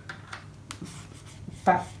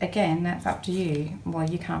 But again, that's up to you. Well,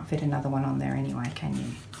 you can't fit another one on there anyway, can you?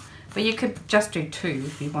 But you could just do 2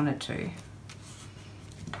 if you wanted to.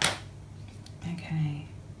 Okay.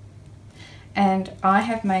 And I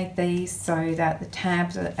have made these so that the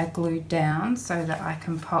tabs are glued down so that I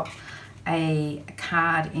can pop a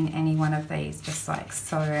card in any one of these just like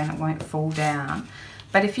so, and it won't fall down.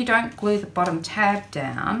 But if you don't glue the bottom tab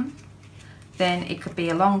down, then it could be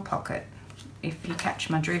a long pocket, if you catch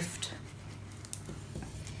my drift.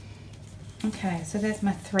 Okay, so there's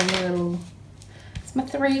my 3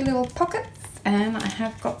 little pockets, and I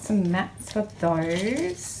have got some mats for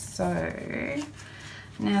those. So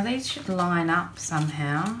now these should line up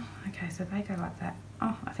somehow. Okay, so they go like that.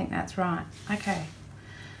 Oh, I think that's right. Okay,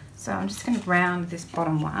 so I'm just going to round this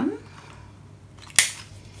bottom one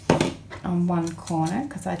on one corner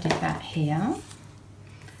because I did that here,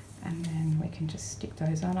 and then we can just stick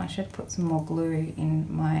those on. I should put some more glue in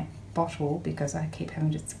my bottle because I keep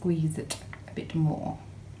having to squeeze it a bit more.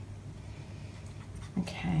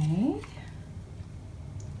 Okay,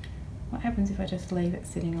 what happens if I just leave it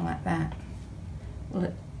sitting like that? Will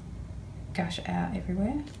it gush out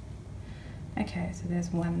everywhere? Okay, so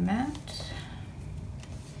there's one mat,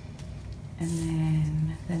 and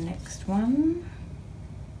then the next one.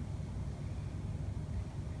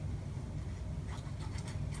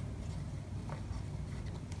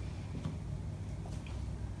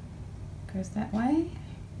 Goes that way,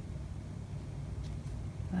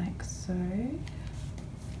 like so.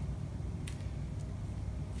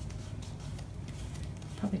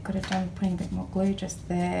 Probably could have done putting a bit more glue just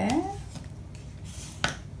there.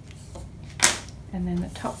 And then the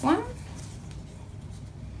top one.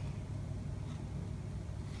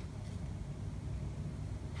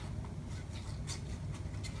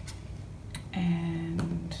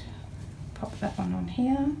 And pop that one on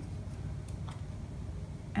here.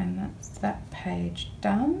 And that's that page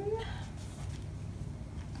done.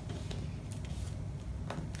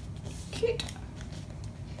 Cute.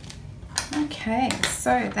 Okay,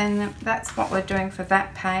 so then that's what we're doing for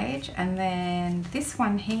that page, and then this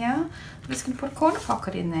one here, I'm just going to put a corner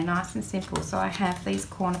pocket in there, nice and simple. So I have these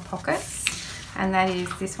corner pockets, and that is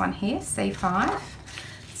this one here, C5.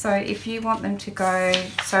 So if you want them to go,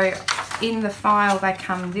 so in the file they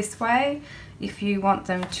come this way. If you want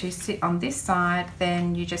them to sit on this side,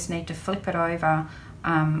 then you just need to flip it over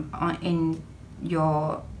on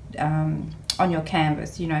your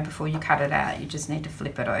canvas, you know, before you cut it out. You just need to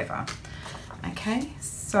flip it over. Okay,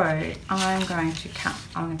 so I'm going to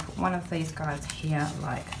put one of these guys here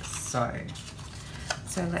like so.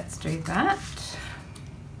 So let's do that.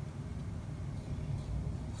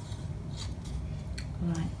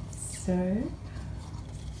 Like so.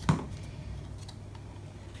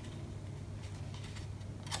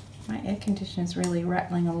 My air conditioner is really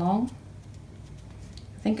rattling along.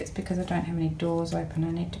 I think it's because I don't have any doors open.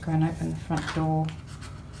 I need to go and open the front door.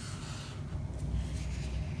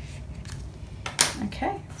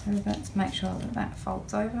 Okay, so let's make sure that that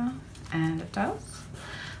folds over, and it does.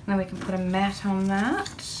 And then we can put a mat on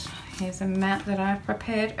that. Here's a mat that I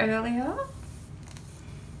prepared earlier.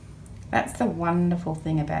 That's the wonderful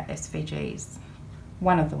thing about SVGs.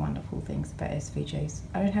 One of the wonderful things about SVGs.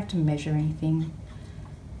 I don't have to measure anything.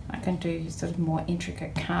 I can do sort of more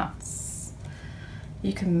intricate cuts.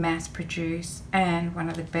 You can mass produce, and one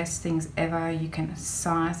of the best things ever, you can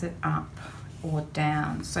size it up or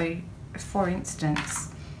down. So for instance,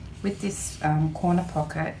 with this corner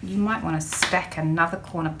pocket, you might want to stack another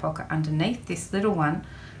corner pocket underneath this little one,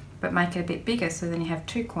 but make it a bit bigger, so then you have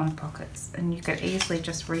 2 corner pockets, and you could easily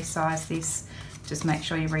just resize this. Just make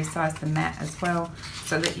sure you resize the mat as well,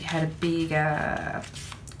 so that you had a bigger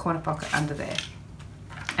corner pocket under there.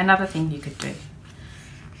 Another thing you could do.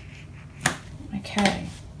 Okay,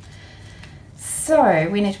 so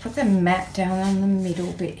we need to put the mat down on the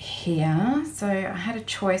middle bit here. So I had a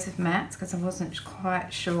choice of mats because I wasn't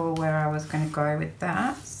quite sure where I was going to go with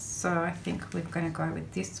that. So I think we're going to go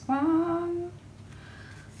with this one.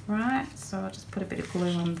 Right, so I'll just put a bit of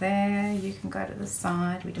glue on there. You can go to the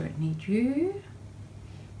side, we don't need you.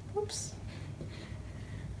 Oops.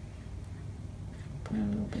 Put a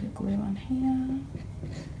little bit of glue on here.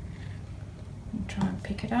 And try and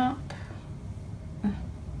pick it up. There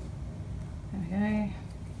we go.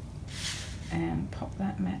 And pop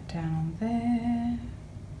that mat down on there.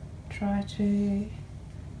 Try to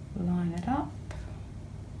line it up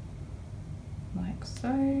like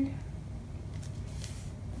so. Make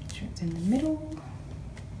sure it's in the middle.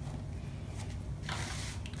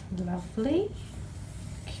 Lovely.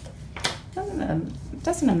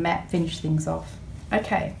 Doesn't a mat finish things off?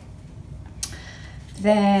 Okay.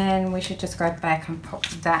 Then we should just go back and pop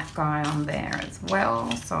that guy on there as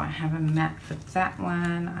well. So I have a mat for that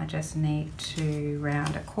one. I just need to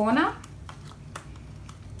round a corner.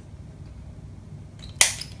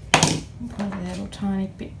 Put a little tiny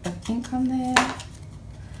bit of ink on there.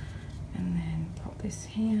 And then pop this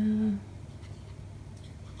here.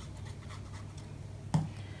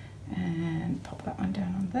 And pop that one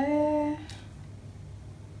down on there.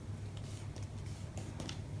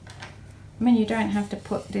 I mean, you don't have to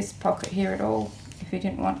put this pocket here at all if you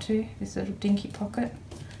didn't want to, this little dinky pocket.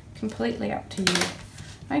 Completely up to you.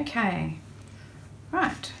 Okay,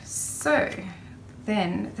 right, so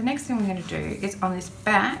then the next thing we're going to do is on this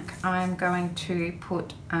back, I'm going to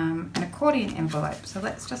put an accordion envelope. So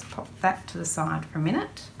let's just pop that to the side for a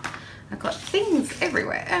minute. I've got things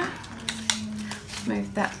everywhere.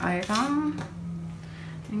 Move that over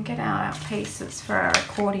and get out our pieces for our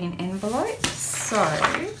accordion envelope. So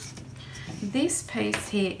this piece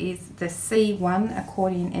here is the C1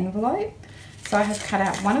 accordion envelope. So I have cut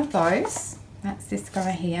out one of those. That's this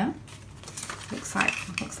guy here. Looks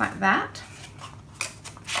like that.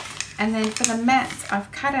 And then for the mats,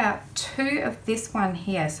 I've cut out two of this one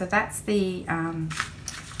here. So that's the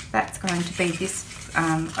that's going to be this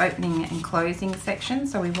opening and closing section.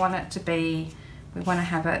 So we want it to be, we want to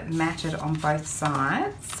have it matted on both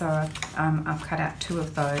sides. So I've cut out two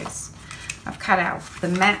of those. I've cut out the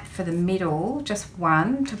mat for the middle, just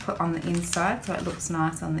one to put on the inside so it looks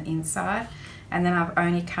nice on the inside. And then I've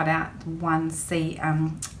only cut out one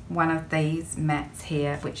of these mats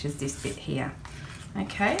here, which is this bit here.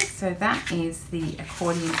 Okay, so that is the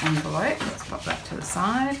accordion envelope. Let's pop that to the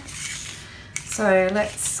side. So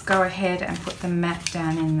let's go ahead and put the mat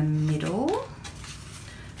down in the middle.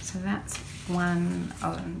 So that's one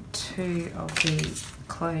and two of the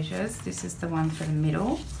closures. This is the one for the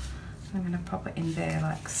middle. I'm going to pop it in there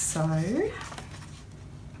like so.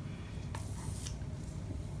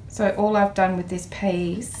 So all I've done with this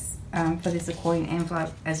piece for this accordion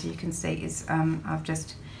envelope, as you can see, is I've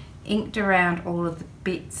just inked around all of the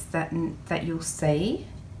bits that you'll see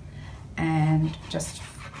and just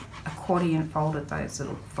accordion folded those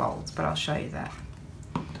little folds, but I'll show you that.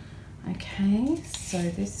 Okay, so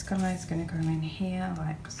this guy is going to go in here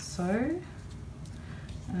like so.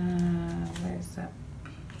 Where's that?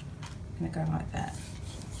 I'm going to go like that.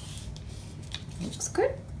 Looks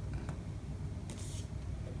good.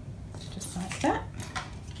 Just like that.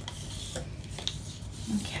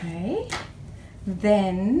 Okay.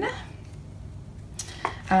 Then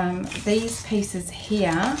these pieces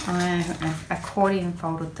here, I have accordion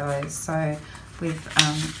folded those. So we've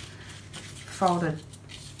folded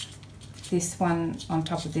this one on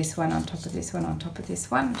top of this one, on top of this one, on top of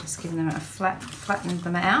this one, just giving them a flattened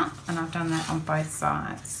them out, and I've done that on both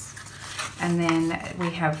sides. And then we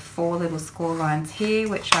have four little score lines here,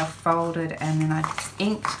 which I've folded and then I just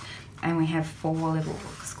inked, and we have four little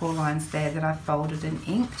score lines there that I've folded and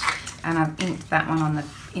inked, and I've inked that one on the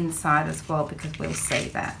inside as well because we'll see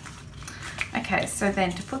that. Okay, so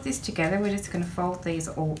then to put this together, we're just going to fold these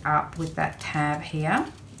all up with that tab here,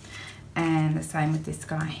 and the same with this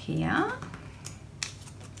guy here.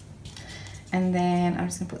 And then I'm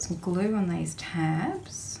just going to put some glue on these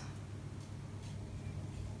tabs.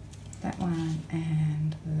 That one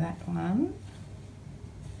and that one.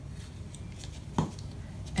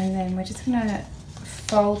 And then we're just going to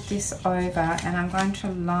fold this over, and I'm going to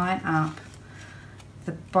line up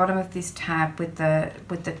the bottom of this tab with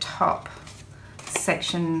the top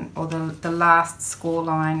section, or the last score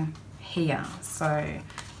line here. So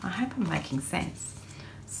I hope I'm making sense.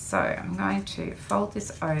 So I'm going to fold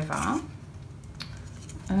this over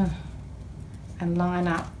and line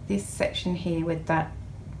up this section here with that,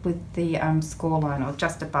 with the score line, or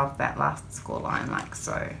just above that last score line, like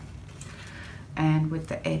so, and with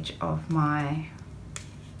the edge of my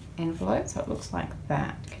envelope, so it looks like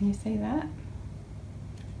that. Can you see that?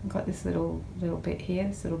 I've got this little bit here,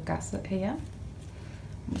 this little gusset here.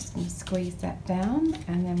 I'm just going to squeeze that down,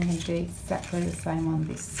 and then we're going to do exactly the same on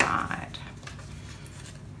this side.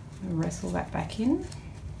 Wrestle that back in,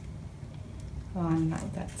 line up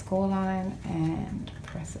with that score line, and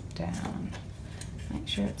press it down. Make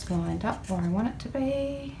sure it's lined up where I want it to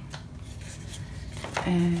be,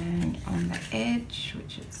 and on the edge,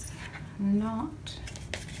 which is not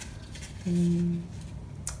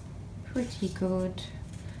pretty good,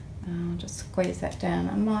 I'll just squeeze that down.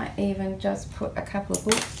 I might even just put a couple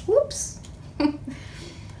of whoops.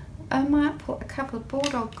 I might put a couple of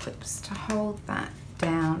bulldog clips to hold that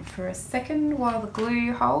down for a second while the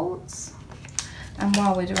glue holds. And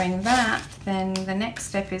while we're doing that, then the next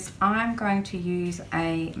step is I'm going to use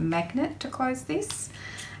a magnet to close this.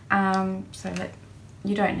 So that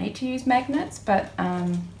you don't need to use magnets, but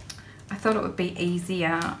I thought it would be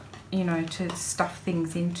easier, you know, to stuff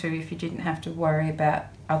things into if you didn't have to worry about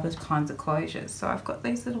other kinds of closures. So I've got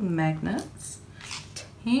these little magnets,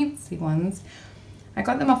 teensy ones. I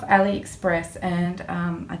got them off AliExpress, and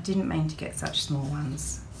I didn't mean to get such small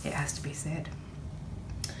ones, it has to be said.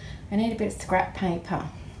 I need a bit of scrap paper.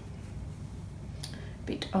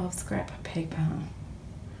 Bit of scrap paper.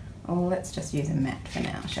 Oh, let's just use a mat for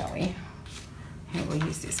now, shall we? Here, we'll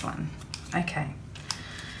use this one. Okay.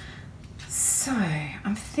 So,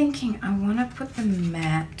 I'm thinking I want to put the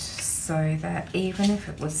mat so that even if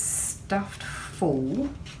it was stuffed full,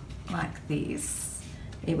 like this,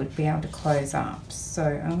 it would be able to close up. So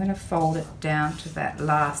I'm going to fold it down to that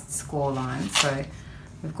last score line. So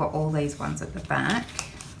we've got all these ones at the back.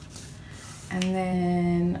 And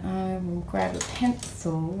then I will grab a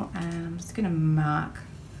pencil and I'm just going to mark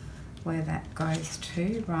where that goes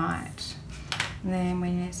to, right. And then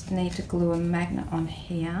we just need to glue a magnet on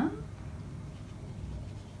here.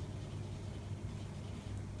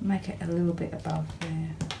 Make it a little bit above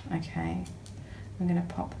there. Okay. I'm going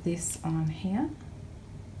to pop this on here.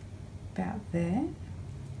 About there.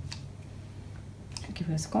 Give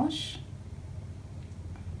it a squash.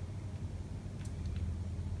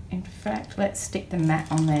 In fact, let's stick the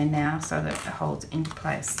mat on there now so that it holds into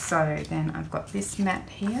place. So then I've got this mat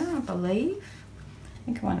here, I believe. I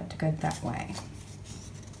think I want it to go that way.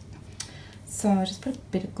 So I'll just put a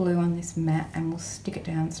bit of glue on this mat and we'll stick it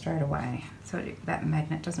down straight away so that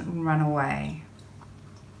magnet doesn't run away.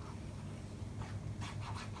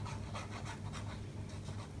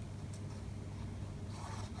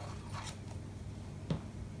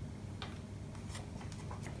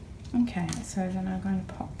 Okay, so then I'm going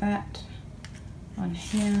to pop that on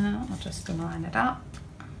here. I'll just line it up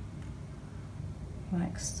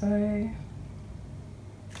like so.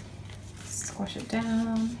 Squash it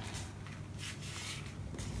down.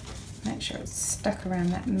 Make sure it's stuck around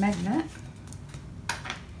that magnet.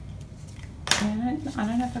 I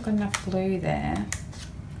don't know if I've got enough glue there.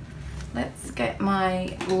 Let's get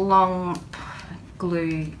my long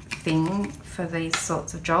glue thing for these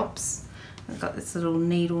sorts of jobs. I've got this little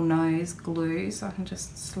needle nose glue, so I can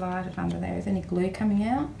just slide it under there. Is any glue coming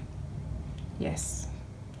out? Yes.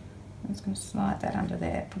 I'm just going to slide that under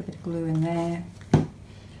there, put a bit of glue in there,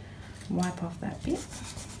 wipe off that bit,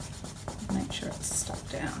 make sure it's stuck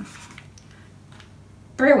down.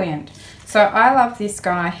 Brilliant. So I love this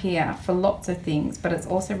guy here for lots of things, but it's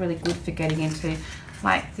also really good for getting into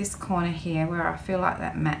like this corner here where I feel like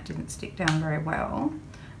that mat didn't stick down very well.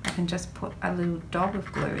 I can just put a little dab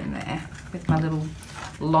of glue in there with my little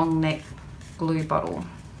long neck glue bottle.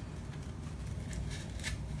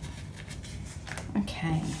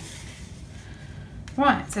 Okay.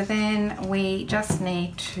 Right, so then we just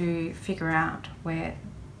need to figure out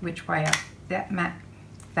which way up that magnet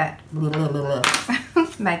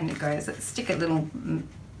goes. Let's stick a little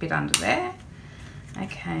bit under there.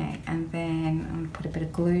 Okay, and then I'm going to put a bit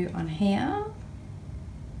of glue on here.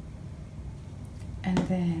 And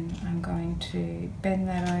then I'm going to bend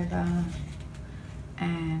that over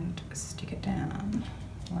and stick it down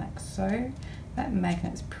like so. That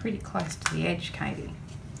magnet's pretty close to the edge, Katie.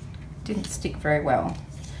 Didn't stick very well.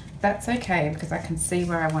 That's okay because I can see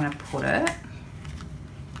where I want to put it.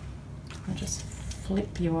 I'll just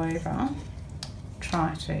flip you over.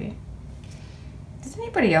 Try to. Does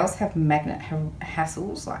anybody else have magnet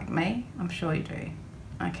hassles like me? I'm sure you do.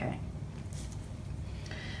 Okay.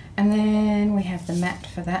 And then we have the mat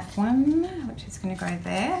for that one, which is going to go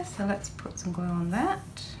there. So let's put some glue on that.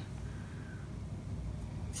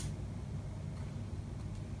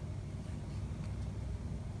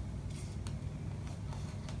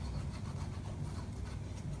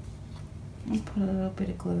 And put a little bit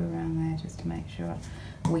of glue around there just to make sure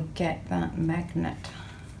we get that magnet.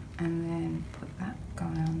 And then put that guy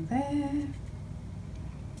on there.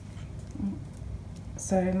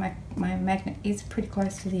 So my magnet is pretty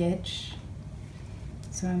close to the edge.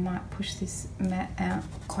 So I might push this mat out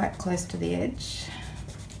quite close to the edge.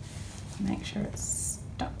 Make sure it's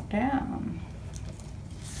stuck down.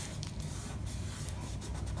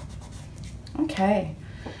 Okay,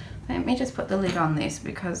 let me just put the lid on this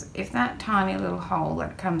because if that tiny little hole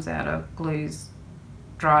that comes out of glues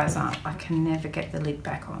dries up, I can never get the lid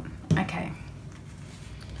back on. Okay.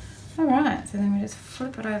 Alright, so then we just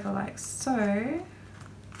flip it over like so.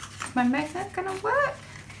 Is my magnet going to work?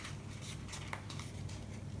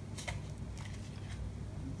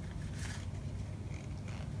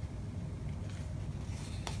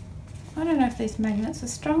 I don't know if these magnets are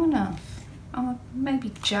strong enough. Oh,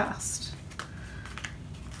 maybe just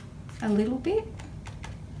a little bit.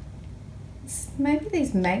 Maybe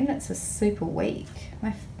these magnets are super weak,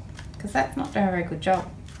 because that's not doing a very good job.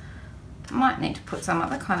 I might need to put some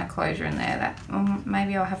other kind of closure in there. That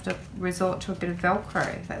maybe I'll have to resort to a bit of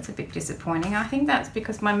Velcro. That's a bit disappointing. I think that's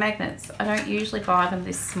because my magnets, I don't usually buy them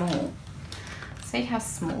this small. See how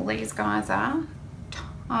small these guys are?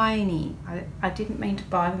 Tiny. I didn't mean to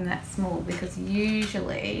buy them that small, because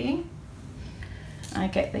usually I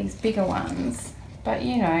get these bigger ones, but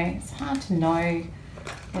you know, it's hard to know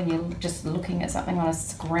when you're just looking at something on a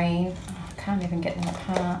screen. Oh, I can't even get them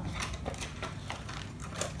apart.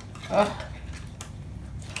 Oh.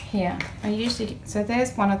 Here, I usually, so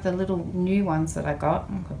there's one of the little new ones that I got.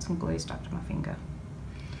 I've got some glue stuck to my finger.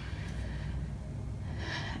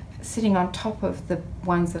 Sitting on top of the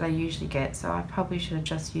ones that I usually get, so I probably should have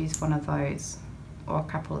just used one of those or a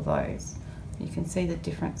couple of those. You can see the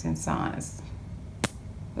difference in size.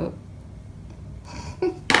 Oh.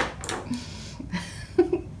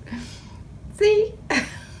 See?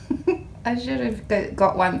 I should have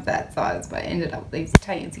got ones that size, but I ended up with these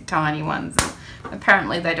teensy tiny ones. And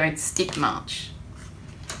apparently they don't stick much.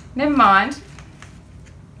 Never mind.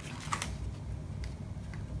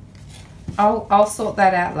 I'll sort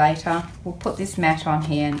that out later. We'll put this mat on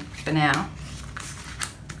here for now.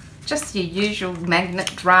 Just your usual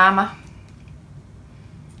magnet drama.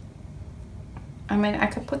 I mean, I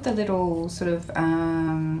could put the little sort of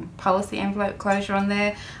policy envelope closure on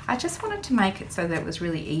there. I just wanted to make it so that it was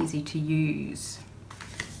really easy to use.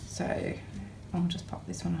 So I'll just pop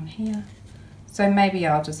this one on here. So maybe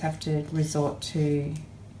I'll just have to resort to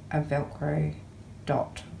a Velcro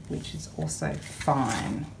dot, which is also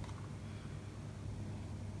fine.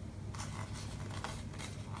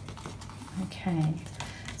 Okay,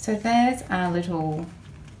 so there's our little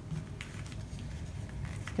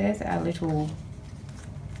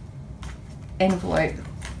envelope,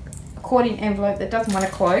 accordion envelope that doesn't want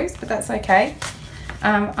to close, but that's okay.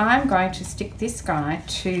 I'm going to stick this guy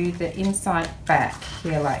to the inside back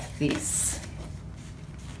here like this,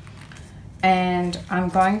 and I'm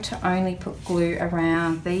going to only put glue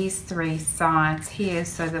around these three sides here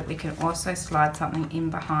so that we can also slide something in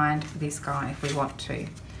behind this guy if we want to.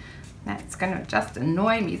 That's going to just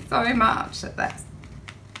annoy me so much that that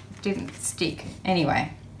didn't stick.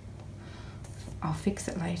 Anyway, I'll fix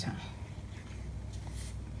it later.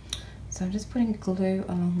 So I'm just putting glue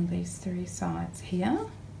along these three sides here.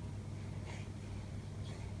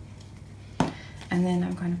 And then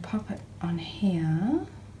I'm going to pop it on here.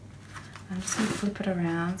 I'm just going to flip it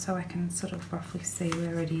around so I can sort of roughly see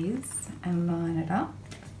where it is and line it up.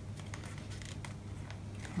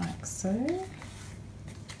 Like so.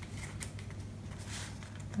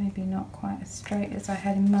 Maybe not quite as straight as I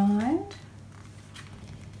had in mind.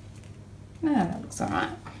 No, that looks alright.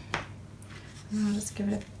 And I'll just give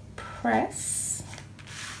it a press.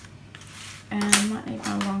 And I might need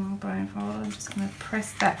my long bone folder. I'm just going to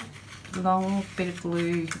press that long bit of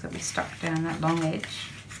glue that we stuck down that long edge.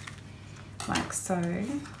 Like so.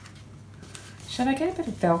 Should I get a bit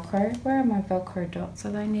of Velcro? Where are my Velcro dots?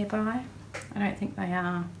 Are they nearby? I don't think they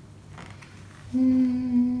are.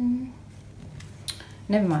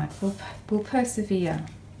 Never mind, we'll persevere.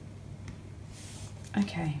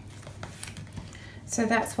 Okay, so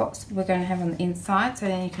that's what we're going to have on the inside. So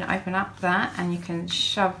then you can open up that and you can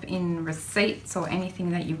shove in receipts or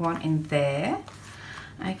anything that you want in there.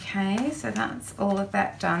 Okay, so that's all of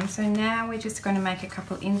that done. So now we're just going to make a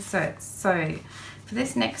couple inserts. So for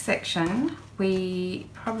this next section, we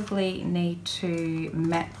probably need to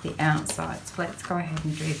mat the outside. So let's go ahead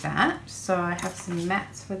and do that. So I have some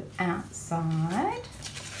mats for the outside.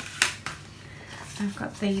 I've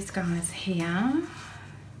got these guys here.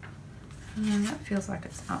 And that feels like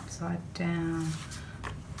it's upside down.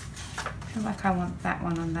 I feel like I want that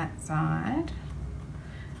one on that side.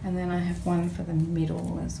 And then I have one for the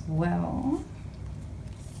middle as well.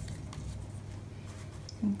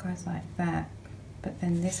 It goes like that. But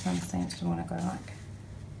then this one seems to want to go like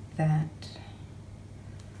that.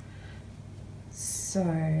 So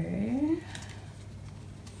I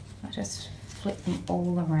just flip them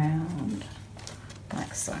all around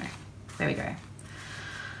like so. There we go.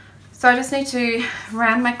 So I just need to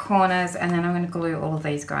round my corners and then I'm going to glue all of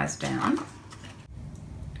these guys down.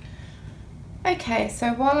 Okay, so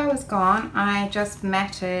while I was gone, I just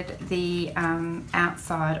matted the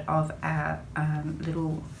outside of our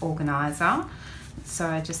little organiser. So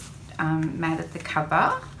I just matted the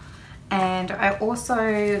cover, and I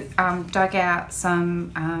also dug out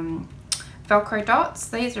some Velcro dots.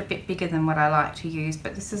 These are a bit bigger than what I like to use,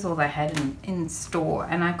 but this is all they had in store,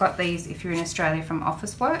 and I got these, if you're in Australia, from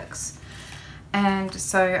Officeworks. And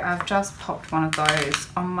so I've just popped one of those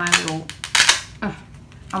on my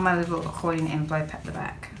little accordion envelope at the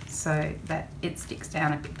back, so that it sticks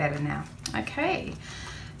down a bit better now. Okay,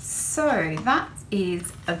 so that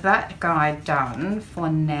is that guide done for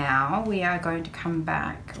now. We are going to come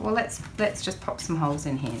back. Well, let's just pop some holes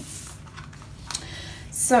in here.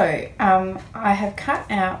 So I have cut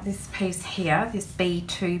out this piece here, this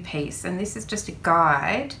B2 piece, and this is just a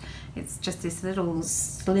guide. It's just this little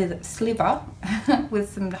sliver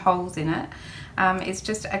with some holes in it. It's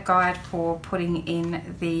just a guide for putting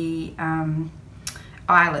in the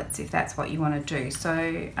eyelets, if that's what you want to do.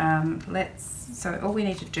 So so all we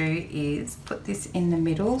need to do is put this in the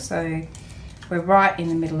middle. So we're right in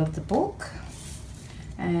the middle of the book,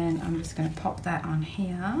 and I'm just going to pop that on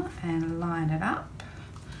here and line it up.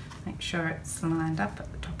 Make sure it's lined up at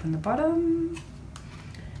the top and the bottom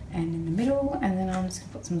and in the middle, and then I'm just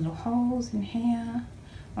going to put some little holes in here.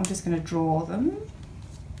 I'm just going to draw them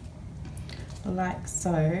like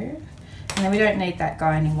so, and then we don't need that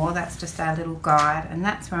guy anymore. That's just our little guide, and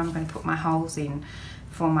that's where I'm going to put my holes in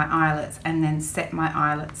for my eyelets, and then set my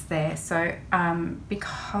eyelets there. So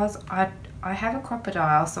because I have a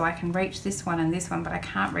crocodile, so I can reach this one and this one, but I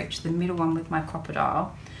can't reach the middle one with my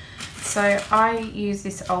crocodile. So I use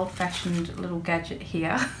this old-fashioned little gadget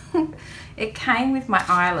here. It came with my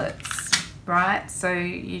eyelets, right? So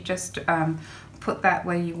you just put that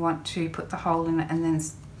where you want to put the hole in it, and then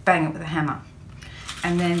bang it with a hammer.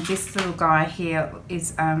 And then this little guy here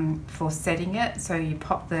is for setting it. So you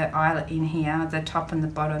pop the eyelet in here, the top and the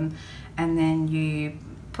bottom, and then you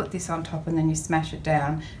put this on top, and then you smash it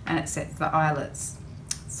down, and it sets the eyelets.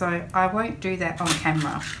 So I won't do that on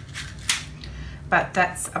camera, but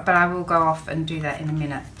I will go off and do that in a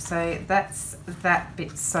minute. So that's that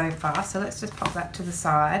bit so far. So let's just pop that to the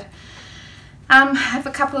side. I have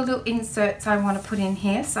a couple of little inserts I want to put in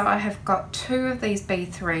here. So I have got 2 of these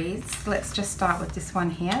B3s. Let's just start with this one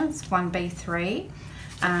here. It's one B3.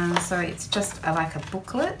 So it's just like a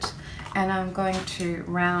booklet, and I'm going to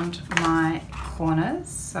round my corners.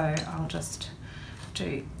 So I'll just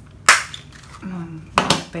do,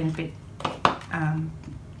 it's been a bit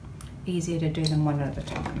easier to do them one at a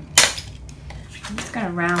time. I'm just going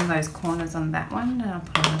to round those corners on that one, and I'll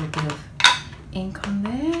put a little bit of ink on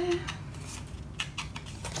there.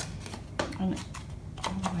 And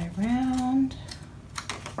all the way around,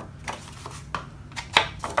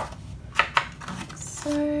 like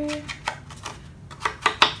so.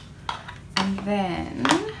 And then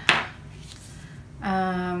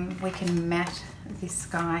we can mat this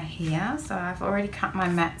guy here. So I've already cut my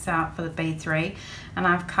mats out for the B3, and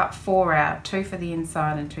I've cut 4 out, 2 for the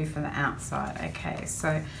inside and 2 for the outside. Okay,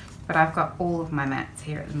 so, but I've got all of my mats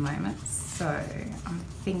here at the moment. So I'm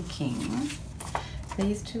thinking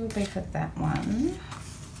these 2 will be for that one,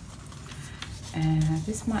 and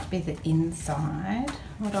this might be the inside.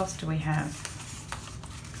 What else do we have?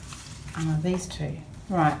 These 2.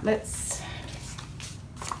 Right, let's,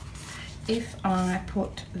 if I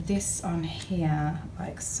put this on here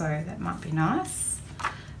like so, that might be nice.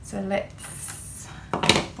 So let's,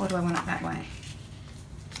 or do I want it that way?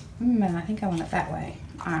 I think I want it that way.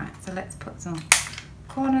 Alright, so let's put some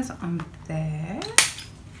corners on there.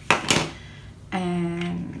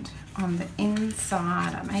 And on the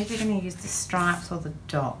inside, I'm either going to use the stripes or the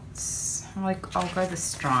dots. I'll go the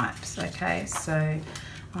stripes, okay? So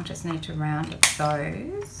I'll just need to round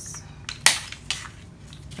those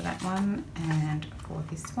for that one and for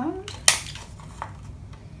this one.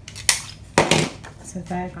 So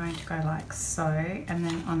they're going to go like so. And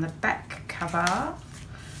then on the back cover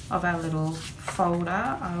of our little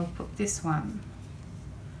folder, I'll put this one.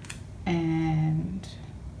 And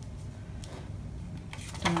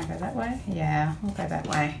do I go that way? Yeah, I'll go that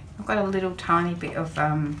way. I've got a little tiny bit of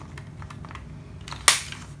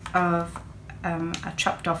a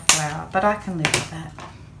chopped off flower, but I can live with that.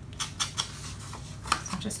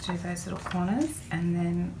 So I'll just do those little corners, and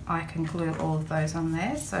then I can glue all of those on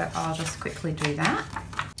there. So I'll just quickly do that.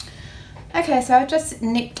 Okay, so I've just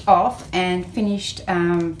nipped off and finished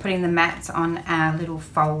putting the mats on our little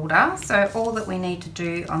folder. So all that we need to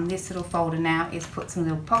do on this little folder now is put some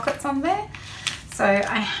little pockets on there. So So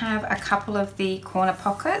I have a couple of the corner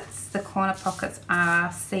pockets. The corner pockets are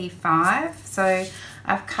C5. So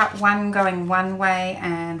I've cut one going one way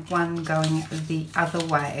and one going the other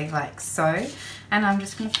way, like so. And I'm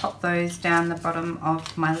just going to pop those down the bottom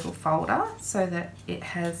of my little folder so that it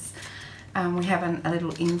has, we have a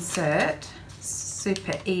little insert,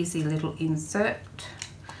 super easy little insert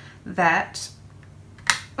that,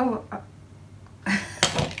 oh, I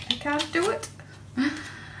can't do it,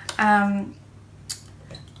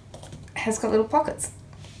 has got little pockets.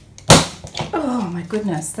 Oh my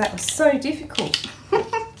goodness, that was so difficult.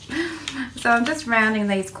 So I'm just rounding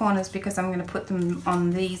these corners because I'm going to put them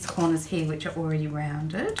on these corners here, which are already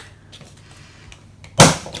rounded.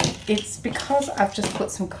 It's because I've just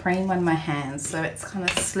put some cream on my hands, so it's kind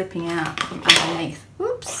of slipping out from underneath.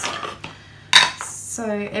 Oops. So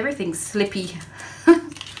everything's slippy.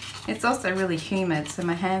 It's also really humid, so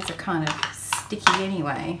my hands are kind of sticky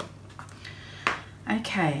anyway.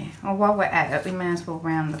 Okay, well, while we're at it, we may as well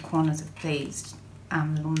round the corners of these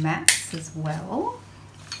little mats as well.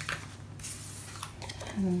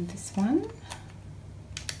 And this one.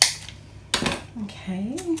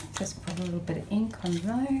 Okay, just put a little bit of ink on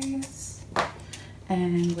those.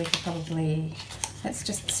 And we can probably, let's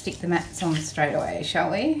just stick the mats on straight away,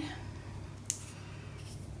 shall we?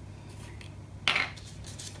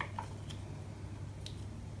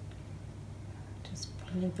 Just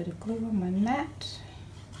put a little bit of glue on my mat.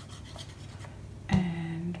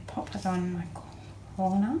 And pop it on my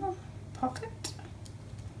corner pocket.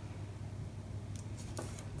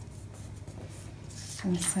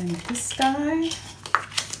 And the same with this guy.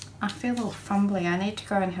 I feel a little fumbly. I need to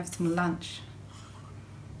go and have some lunch.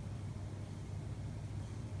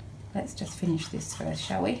 Let's just finish this first,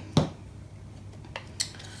 shall we?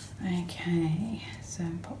 Okay, so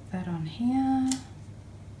pop that on here,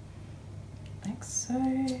 like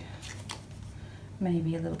so.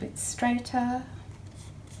 Maybe a little bit straighter.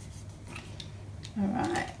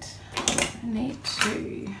 Alright, I need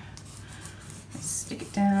to stick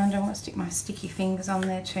it down. Don't want to stick my sticky fingers on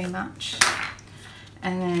there too much.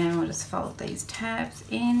 And then we'll just fold these tabs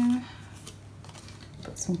in,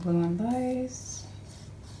 put some glue on those.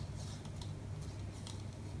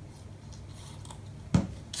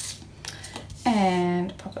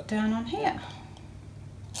 And pop it down on here.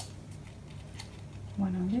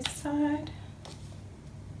 One on this side.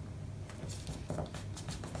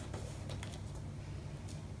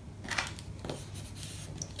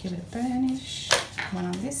 Give it a burnish. One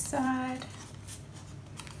on this side.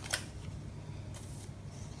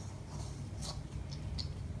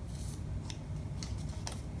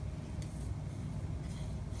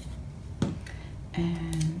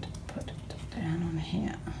 And put it down on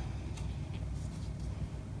here.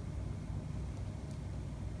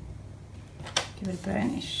 Give it a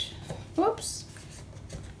burnish. Whoops.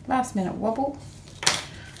 Last minute wobble.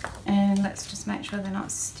 And let's just make sure they're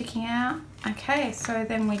not sticking out. Okay, so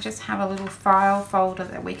then we just have a little file folder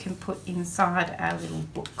that we can put inside our little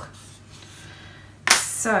book.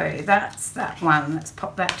 So that's that one. Let's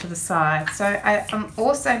pop that to the side. So I'm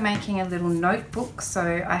also making a little notebook.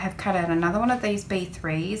 So I have cut out another one of these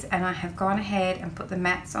B3s and I have gone ahead and put the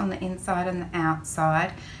mats on the inside and the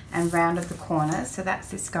outside and rounded the corners. So that's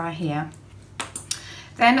this guy here.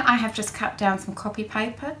 Then I have just cut down some copy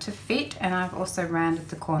paper to fit, and I've also rounded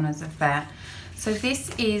the corners of that. So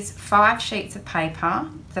this is 5 sheets of paper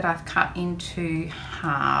that I've cut into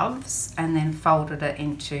halves and then folded it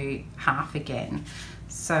into half again.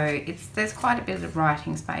 So there's quite a bit of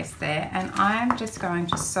writing space there, and I'm just going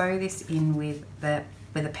to sew this in with a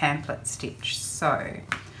pamphlet stitch. So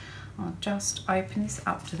I'll just open this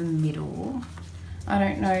up to the middle. I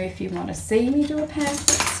don't know if you want to see me do a pamphlet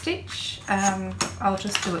stitch. I'll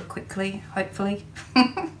just do it quickly, hopefully.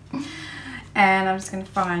 And I'm just going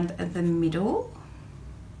to find the middle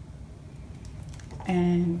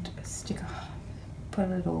and put a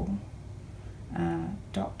little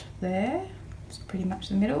dot there. It's pretty much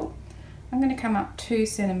the middle. I'm going to come up 2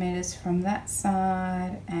 centimeters from that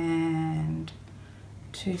side and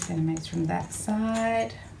 2 centimeters from that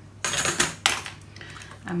side.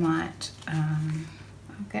 I might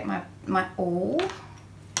get my awl,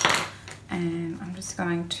 and I'm just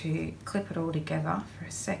going to clip it all together for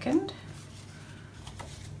a second.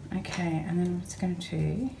 Okay, and then I'm just going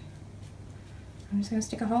to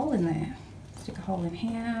stick a hole in there. Stick a hole in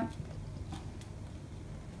here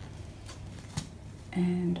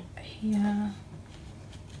and here.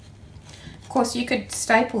 Of course, you could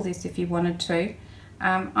staple this if you wanted to.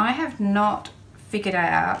 I have not figured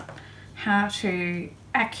out how to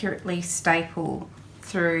accurately staple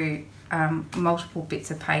through multiple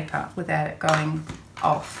bits of paper without it going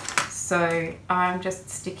off. So I'm just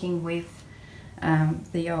sticking with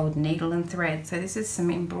the old needle and thread. So this is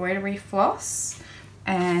some embroidery floss,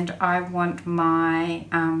 and I want my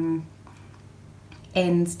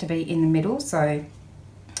ends to be in the middle, so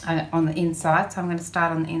on the inside. So I'm going to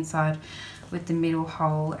start on the inside with the middle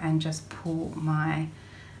hole and just pull my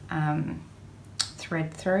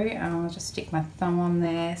thread through, and I'll just stick my thumb on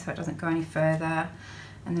there so it doesn't go any further,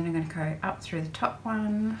 and then I'm going to go up through the top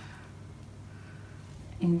one,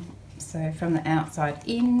 in, so from the outside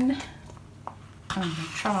in, I'm going to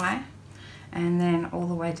try, and then all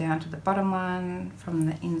the way down to the bottom one from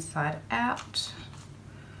the inside out,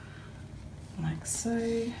 like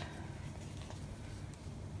so.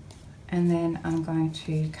 And then I'm going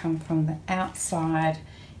to come from the outside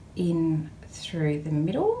in through the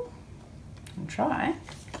middle and try.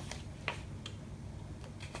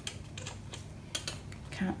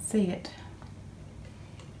 Can't see it,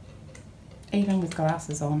 even with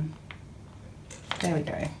glasses on. There we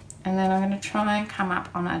go. And then I'm going to try and come up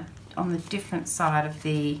on the different side of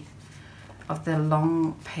the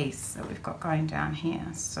long piece that we've got going down here.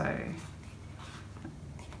 So I'm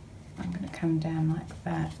going to come down like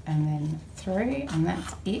that and then through, and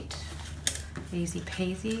that's it. Easy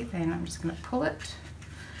peasy. Then I'm just going to pull it,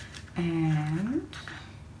 and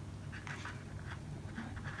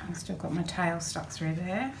I've still got my tail stuck through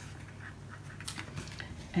there,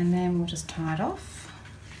 and then we'll just tie it off.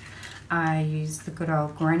 I use the good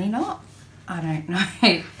old granny knot. I don't know.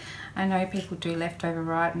 I know people do left over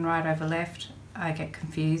right and right over left. I get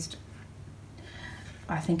confused.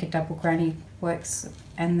 I think a double granny works,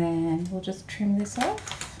 and then we'll just trim this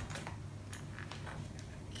off.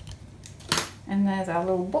 And there's our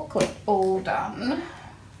little booklet all done.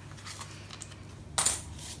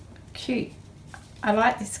 Cute. I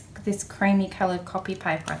like this creamy coloured copy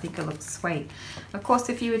paper. I think it looks sweet. Of course,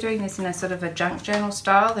 if you were doing this in a sort of a junk journal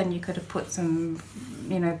style, then you could have put some,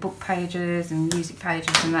 you know, book pages and music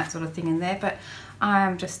pages and that sort of thing in there, but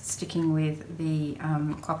I'm just sticking with the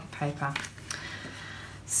copy paper.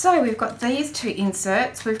 So we've got these two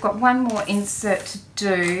inserts. We've got one more insert to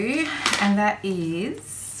do, and that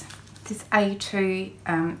is this A2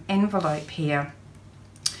 envelope here.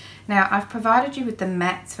 Now, I've provided you with the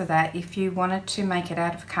mats for that if you wanted to make it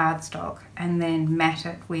out of cardstock and then mat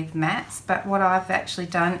it with mats, but what I've actually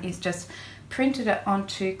done is just printed it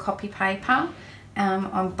onto copy paper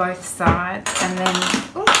on both sides, and then,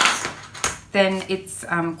 oops, then it's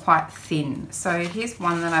quite thin. So here's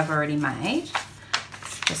one that I've already made.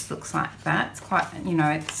 It just looks like that. It's quite, you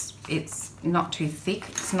know, it's not too thick,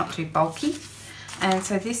 it's not too bulky. And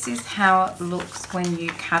so this is how it looks when you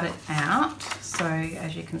cut it out. So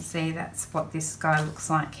as you can see, that's what this guy looks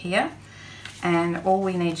like here. And all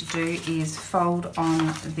we need to do is fold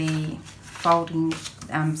on the folding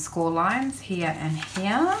score lines here and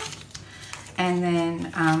here. And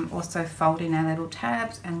then also fold in our little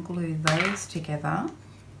tabs and glue those together.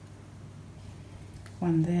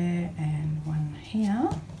 One there and one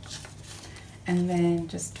here. And then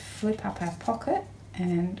just flip up our pocket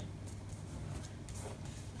and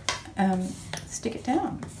stick it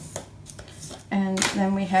down, and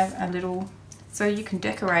then we have a little, so you can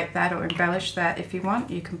decorate that or embellish that if you want.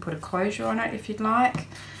 You can put a closure on it if you'd like,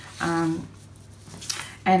 and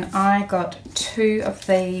I got 2 of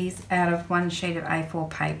these out of 1 sheet of A4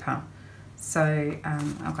 paper, so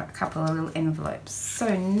I've got a couple of little envelopes.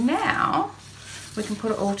 So now we can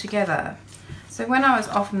put it all together. So when I was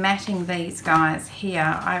off matting these guys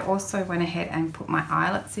here, I also went ahead and put my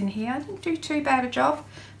eyelets in here. I didn't do too bad a job,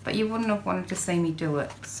 but you wouldn't have wanted to see me do it.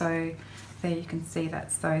 So there you can see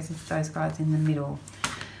that's those guys in the middle.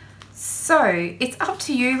 So it's up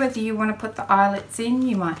to you whether you want to put the eyelets in.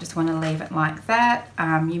 You might just want to leave it like that.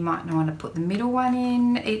 You might not want to put the middle one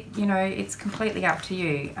in. You know, it's completely up to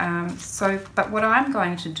you. But what I'm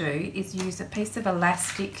going to do is use a piece of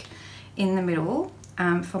elastic in the middle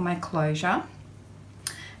for my closure.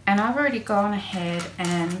 And I've already gone ahead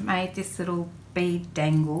and made this little bead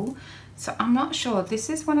dangle. So I'm not sure, this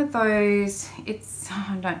is one of those,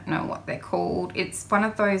 I don't know what they're called. It's one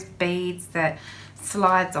of those beads that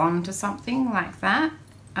slides onto something like that.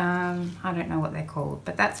 I don't know what they're called,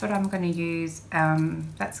 but that's what I'm going to use.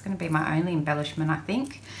 That's going to be my only embellishment, I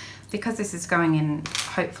think, because this is going in,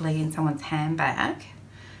 hopefully, in someone's handbag.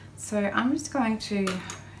 So I'm just going to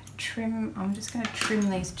trim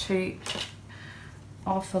these 2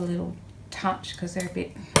 off a little touch because they're a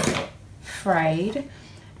bit frayed,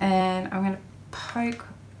 and I'm going to poke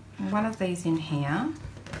one of these in here,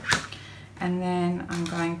 and then I'm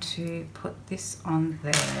going to put this on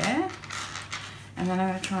there, and then I'm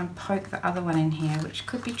going to try and poke the other one in here, which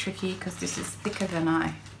could be tricky because this is thicker than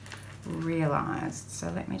I realised.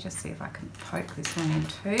 So let me just see if I can poke this one in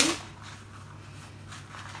too.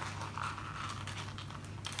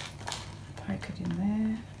 Poke it in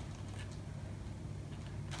there.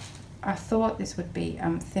 I thought this would be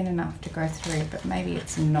thin enough to go through, but maybe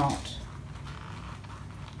it's not.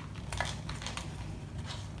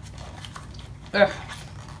 Ugh.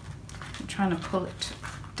 I'm trying to pull it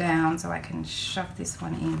down so I can shove this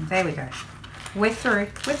one in. There we go. We're through.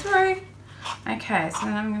 We're through. Okay, so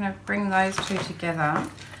then I'm going to bring those two together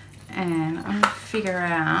and I'm going to figure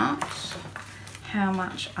out how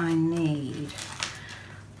much I need.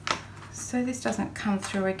 So this doesn't come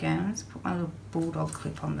through again. Let's put my little bulldog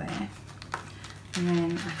clip on there. And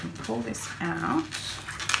then I can pull this out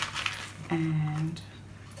and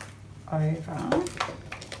over.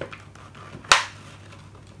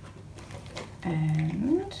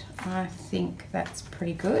 And I think that's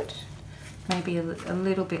pretty good. Maybe a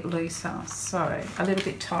little bit looser, so a little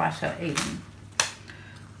bit tighter even.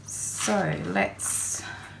 So let's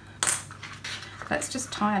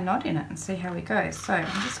just tie a knot in it and see how we go. So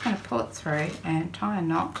I'm just going to pull it through and tie a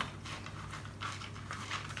knot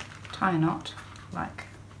like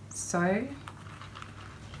so.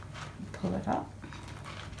 Pull it up.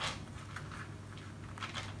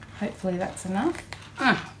 Hopefully that's enough.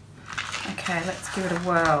 Okay, let's give it a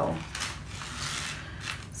whirl.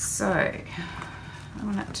 So I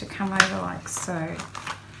want it to come over like so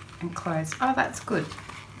and close. Oh, that's good.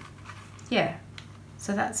 Yeah,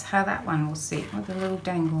 so that's how that one will sit with a little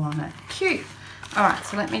dangle on it. Cute. All right,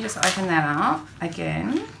 so let me just open that up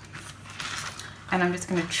again. And I'm just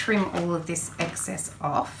going to trim all of this excess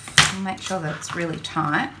off and make sure that it's really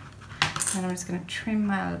tight. And I'm just going to trim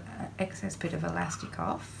my excess bit of elastic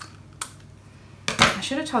off. I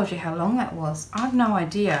should have told you how long that was. I have no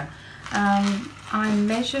idea.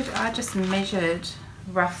 I just measured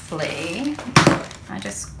roughly.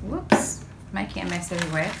 Whoops, making a mess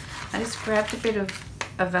everywhere. I just grabbed a bit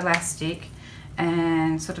of elastic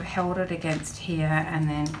and sort of held it against here and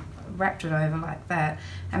then wrapped it over like that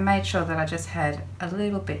and made sure that I just had a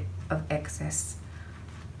little bit of excess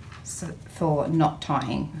for knot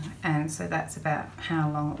tying, and so that's about how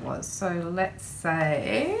long it was. So let's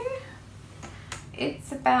say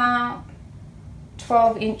it's about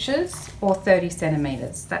 12 inches or 30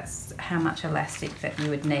 centimeters. That's how much elastic that you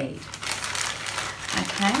would need.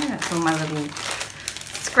 Okay, that's all my little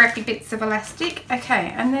scrappy bits of elastic.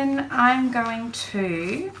 Okay, and then I'm going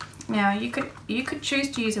to, now you could choose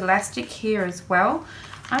to use elastic here as well.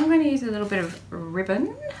 I'm going to use a little bit of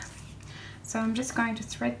ribbon. So I'm just going to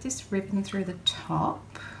thread this ribbon through the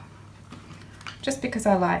top, just because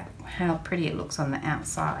I like how pretty it looks on the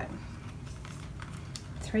outside.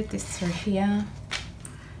 Thread this through here,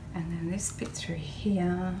 and then this bit through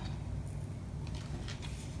here.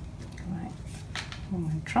 Right, I'm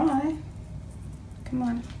going to try. Come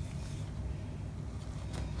on.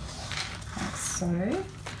 Like so.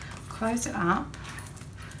 Close it up.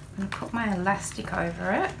 I'm going to put my elastic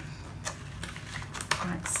over it.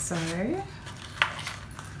 Like so.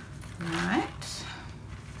 Right.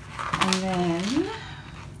 And then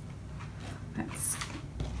let's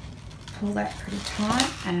pull that pretty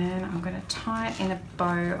tight, and I'm going to tie it in a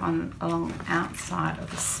bow along the outside of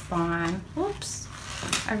the spine. Whoops.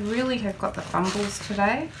 I really have got the fumbles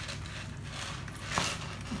today.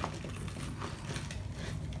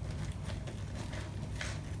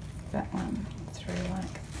 That one through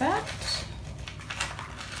like that.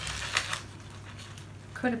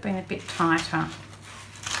 Could have been a bit tighter.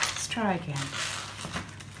 Let's try again.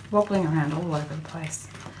 Wobbling around all over the place.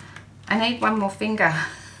 I need one more finger.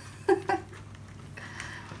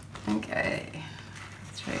 Okay,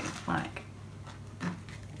 through like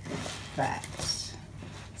that.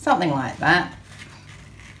 Something like that.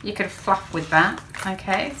 You could fluff with that.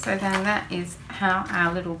 Okay, so then that is how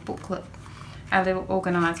our little booklet, our little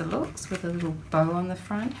organizer looks, with a little bow on the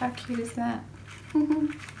front. How cute is that?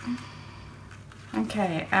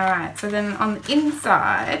 Okay, alright, so then on the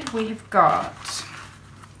inside we have got,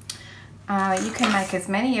 you can make as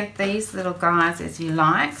many of these little guys as you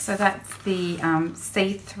like. So that's the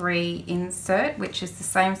C3 insert, which is the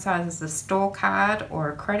same size as a store card or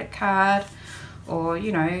a credit card, or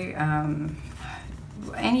you know,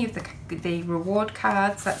 any of the reward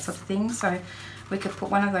cards, that sort of thing. So we could put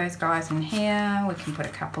one of those guys in here, we can put a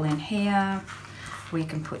couple in here, we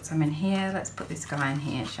can put some in here. Let's put this guy in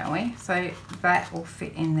here, shall we? So that will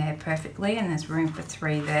fit in there perfectly, and there's room for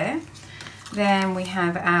 3 there. Then we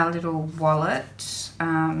have our little wallet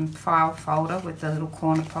file folder with the little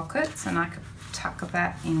corner pockets, and I could tuck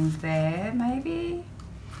that in there maybe,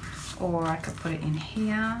 or I could put it in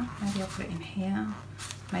here. Maybe I'll put it in here,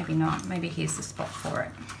 maybe not, maybe here's the spot for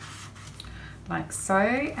it. like so,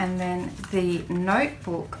 and then the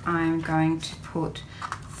notebook I'm going to put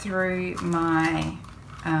through my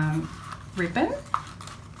ribbon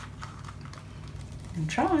and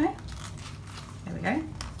try. There we go.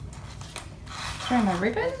 Through my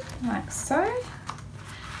ribbon like so,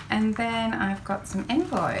 and then I've got some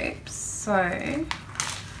envelopes, so I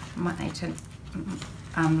might need to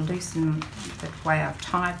loosen the way I've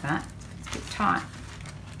tied that. It's a bit tight.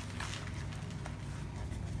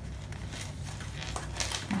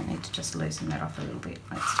 I need to just loosen that off a little bit.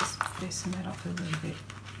 Let's just loosen that off a little bit.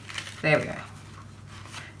 There we go.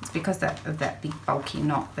 It's because of that big bulky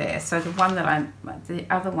knot there. So the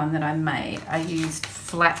other one that I made, I used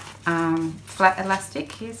flat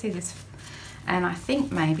elastic. Here, see this? And I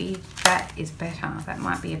think maybe that is better. That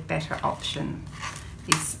might be a better option.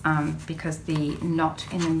 Is because the knot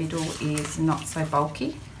in the middle is not so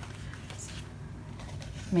bulky.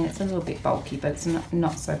 I mean, it's a little bit bulky, but it's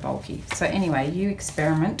not so bulky. So anyway, you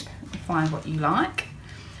experiment and find what you like.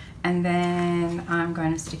 And then I'm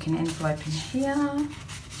going to stick an envelope in here,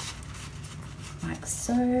 like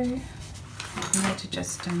so. I need to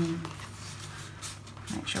just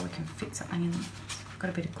make sure we can fit something in. I've got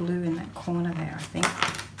a bit of glue in that corner there, I think.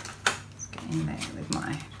 Let's get in there with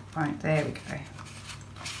my bone. There we go.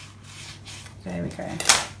 There we go.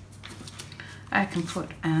 I can put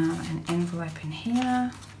an envelope in here,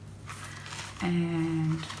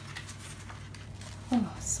 and oh,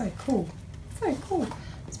 so cool, so cool.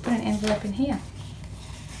 Let's put an envelope in here.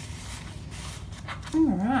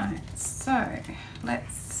 All right, so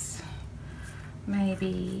let's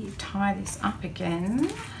maybe tie this up again.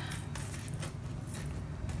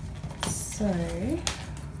 So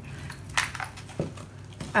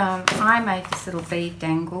I made this little bead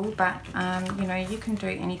dangle, but you know, you can do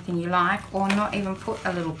anything you like, or not even put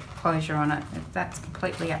a little closure on it. That's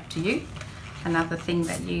completely up to you. Another thing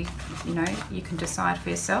that you know, you can decide for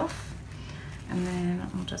yourself. And then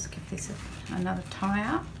I'll just give this another tie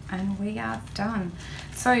up, and we are done.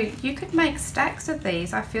 So you could make stacks of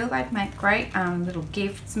these. I feel they'd make great little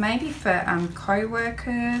gifts, maybe for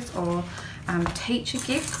co-workers or teacher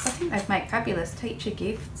gifts. I think they'd make fabulous teacher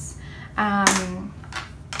gifts.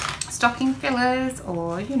 Stocking fillers,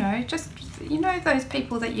 or you know, just those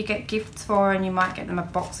people that you get gifts for, and you might get them a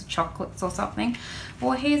box of chocolates or something.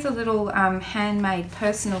 Well, here's a little handmade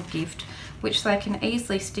personal gift which they can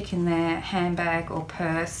easily stick in their handbag or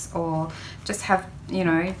purse, or just have, you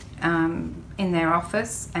know, in their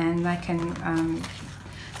office, and they can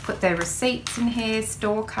put their receipts in here,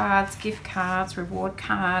 store cards, gift cards, reward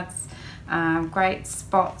cards. Great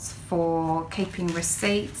spots for keeping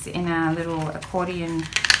receipts in our little accordion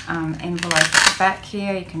envelope at the back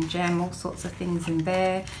here. You can jam all sorts of things in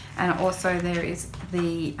there, and also there is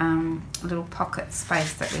the little pocket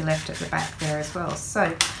space that we left at the back there as well.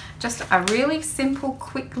 So just a really simple,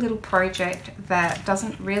 quick little project that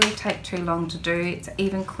doesn't really take too long to do. It's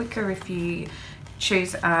even quicker if you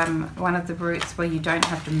choose one of the routes where you don't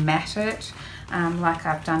have to mat it, like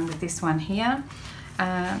I've done with this one here.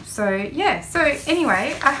 So yeah, so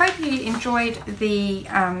anyway, I hope you enjoyed the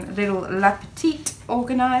little Petit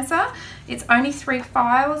organizer. It's only 3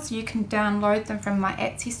 files. You can download them from my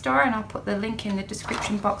Etsy store, and I'll put the link in the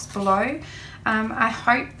description box below. I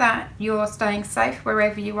hope that you're staying safe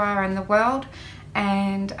wherever you are in the world,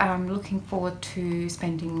 and looking forward to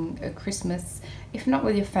spending Christmas, if not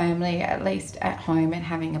with your family, at least at home, and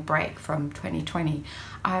having a break from 2020.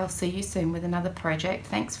 I'll see you soon with another project.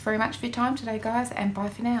 Thanks very much for your time today, guys, and bye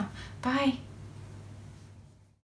for now. Bye.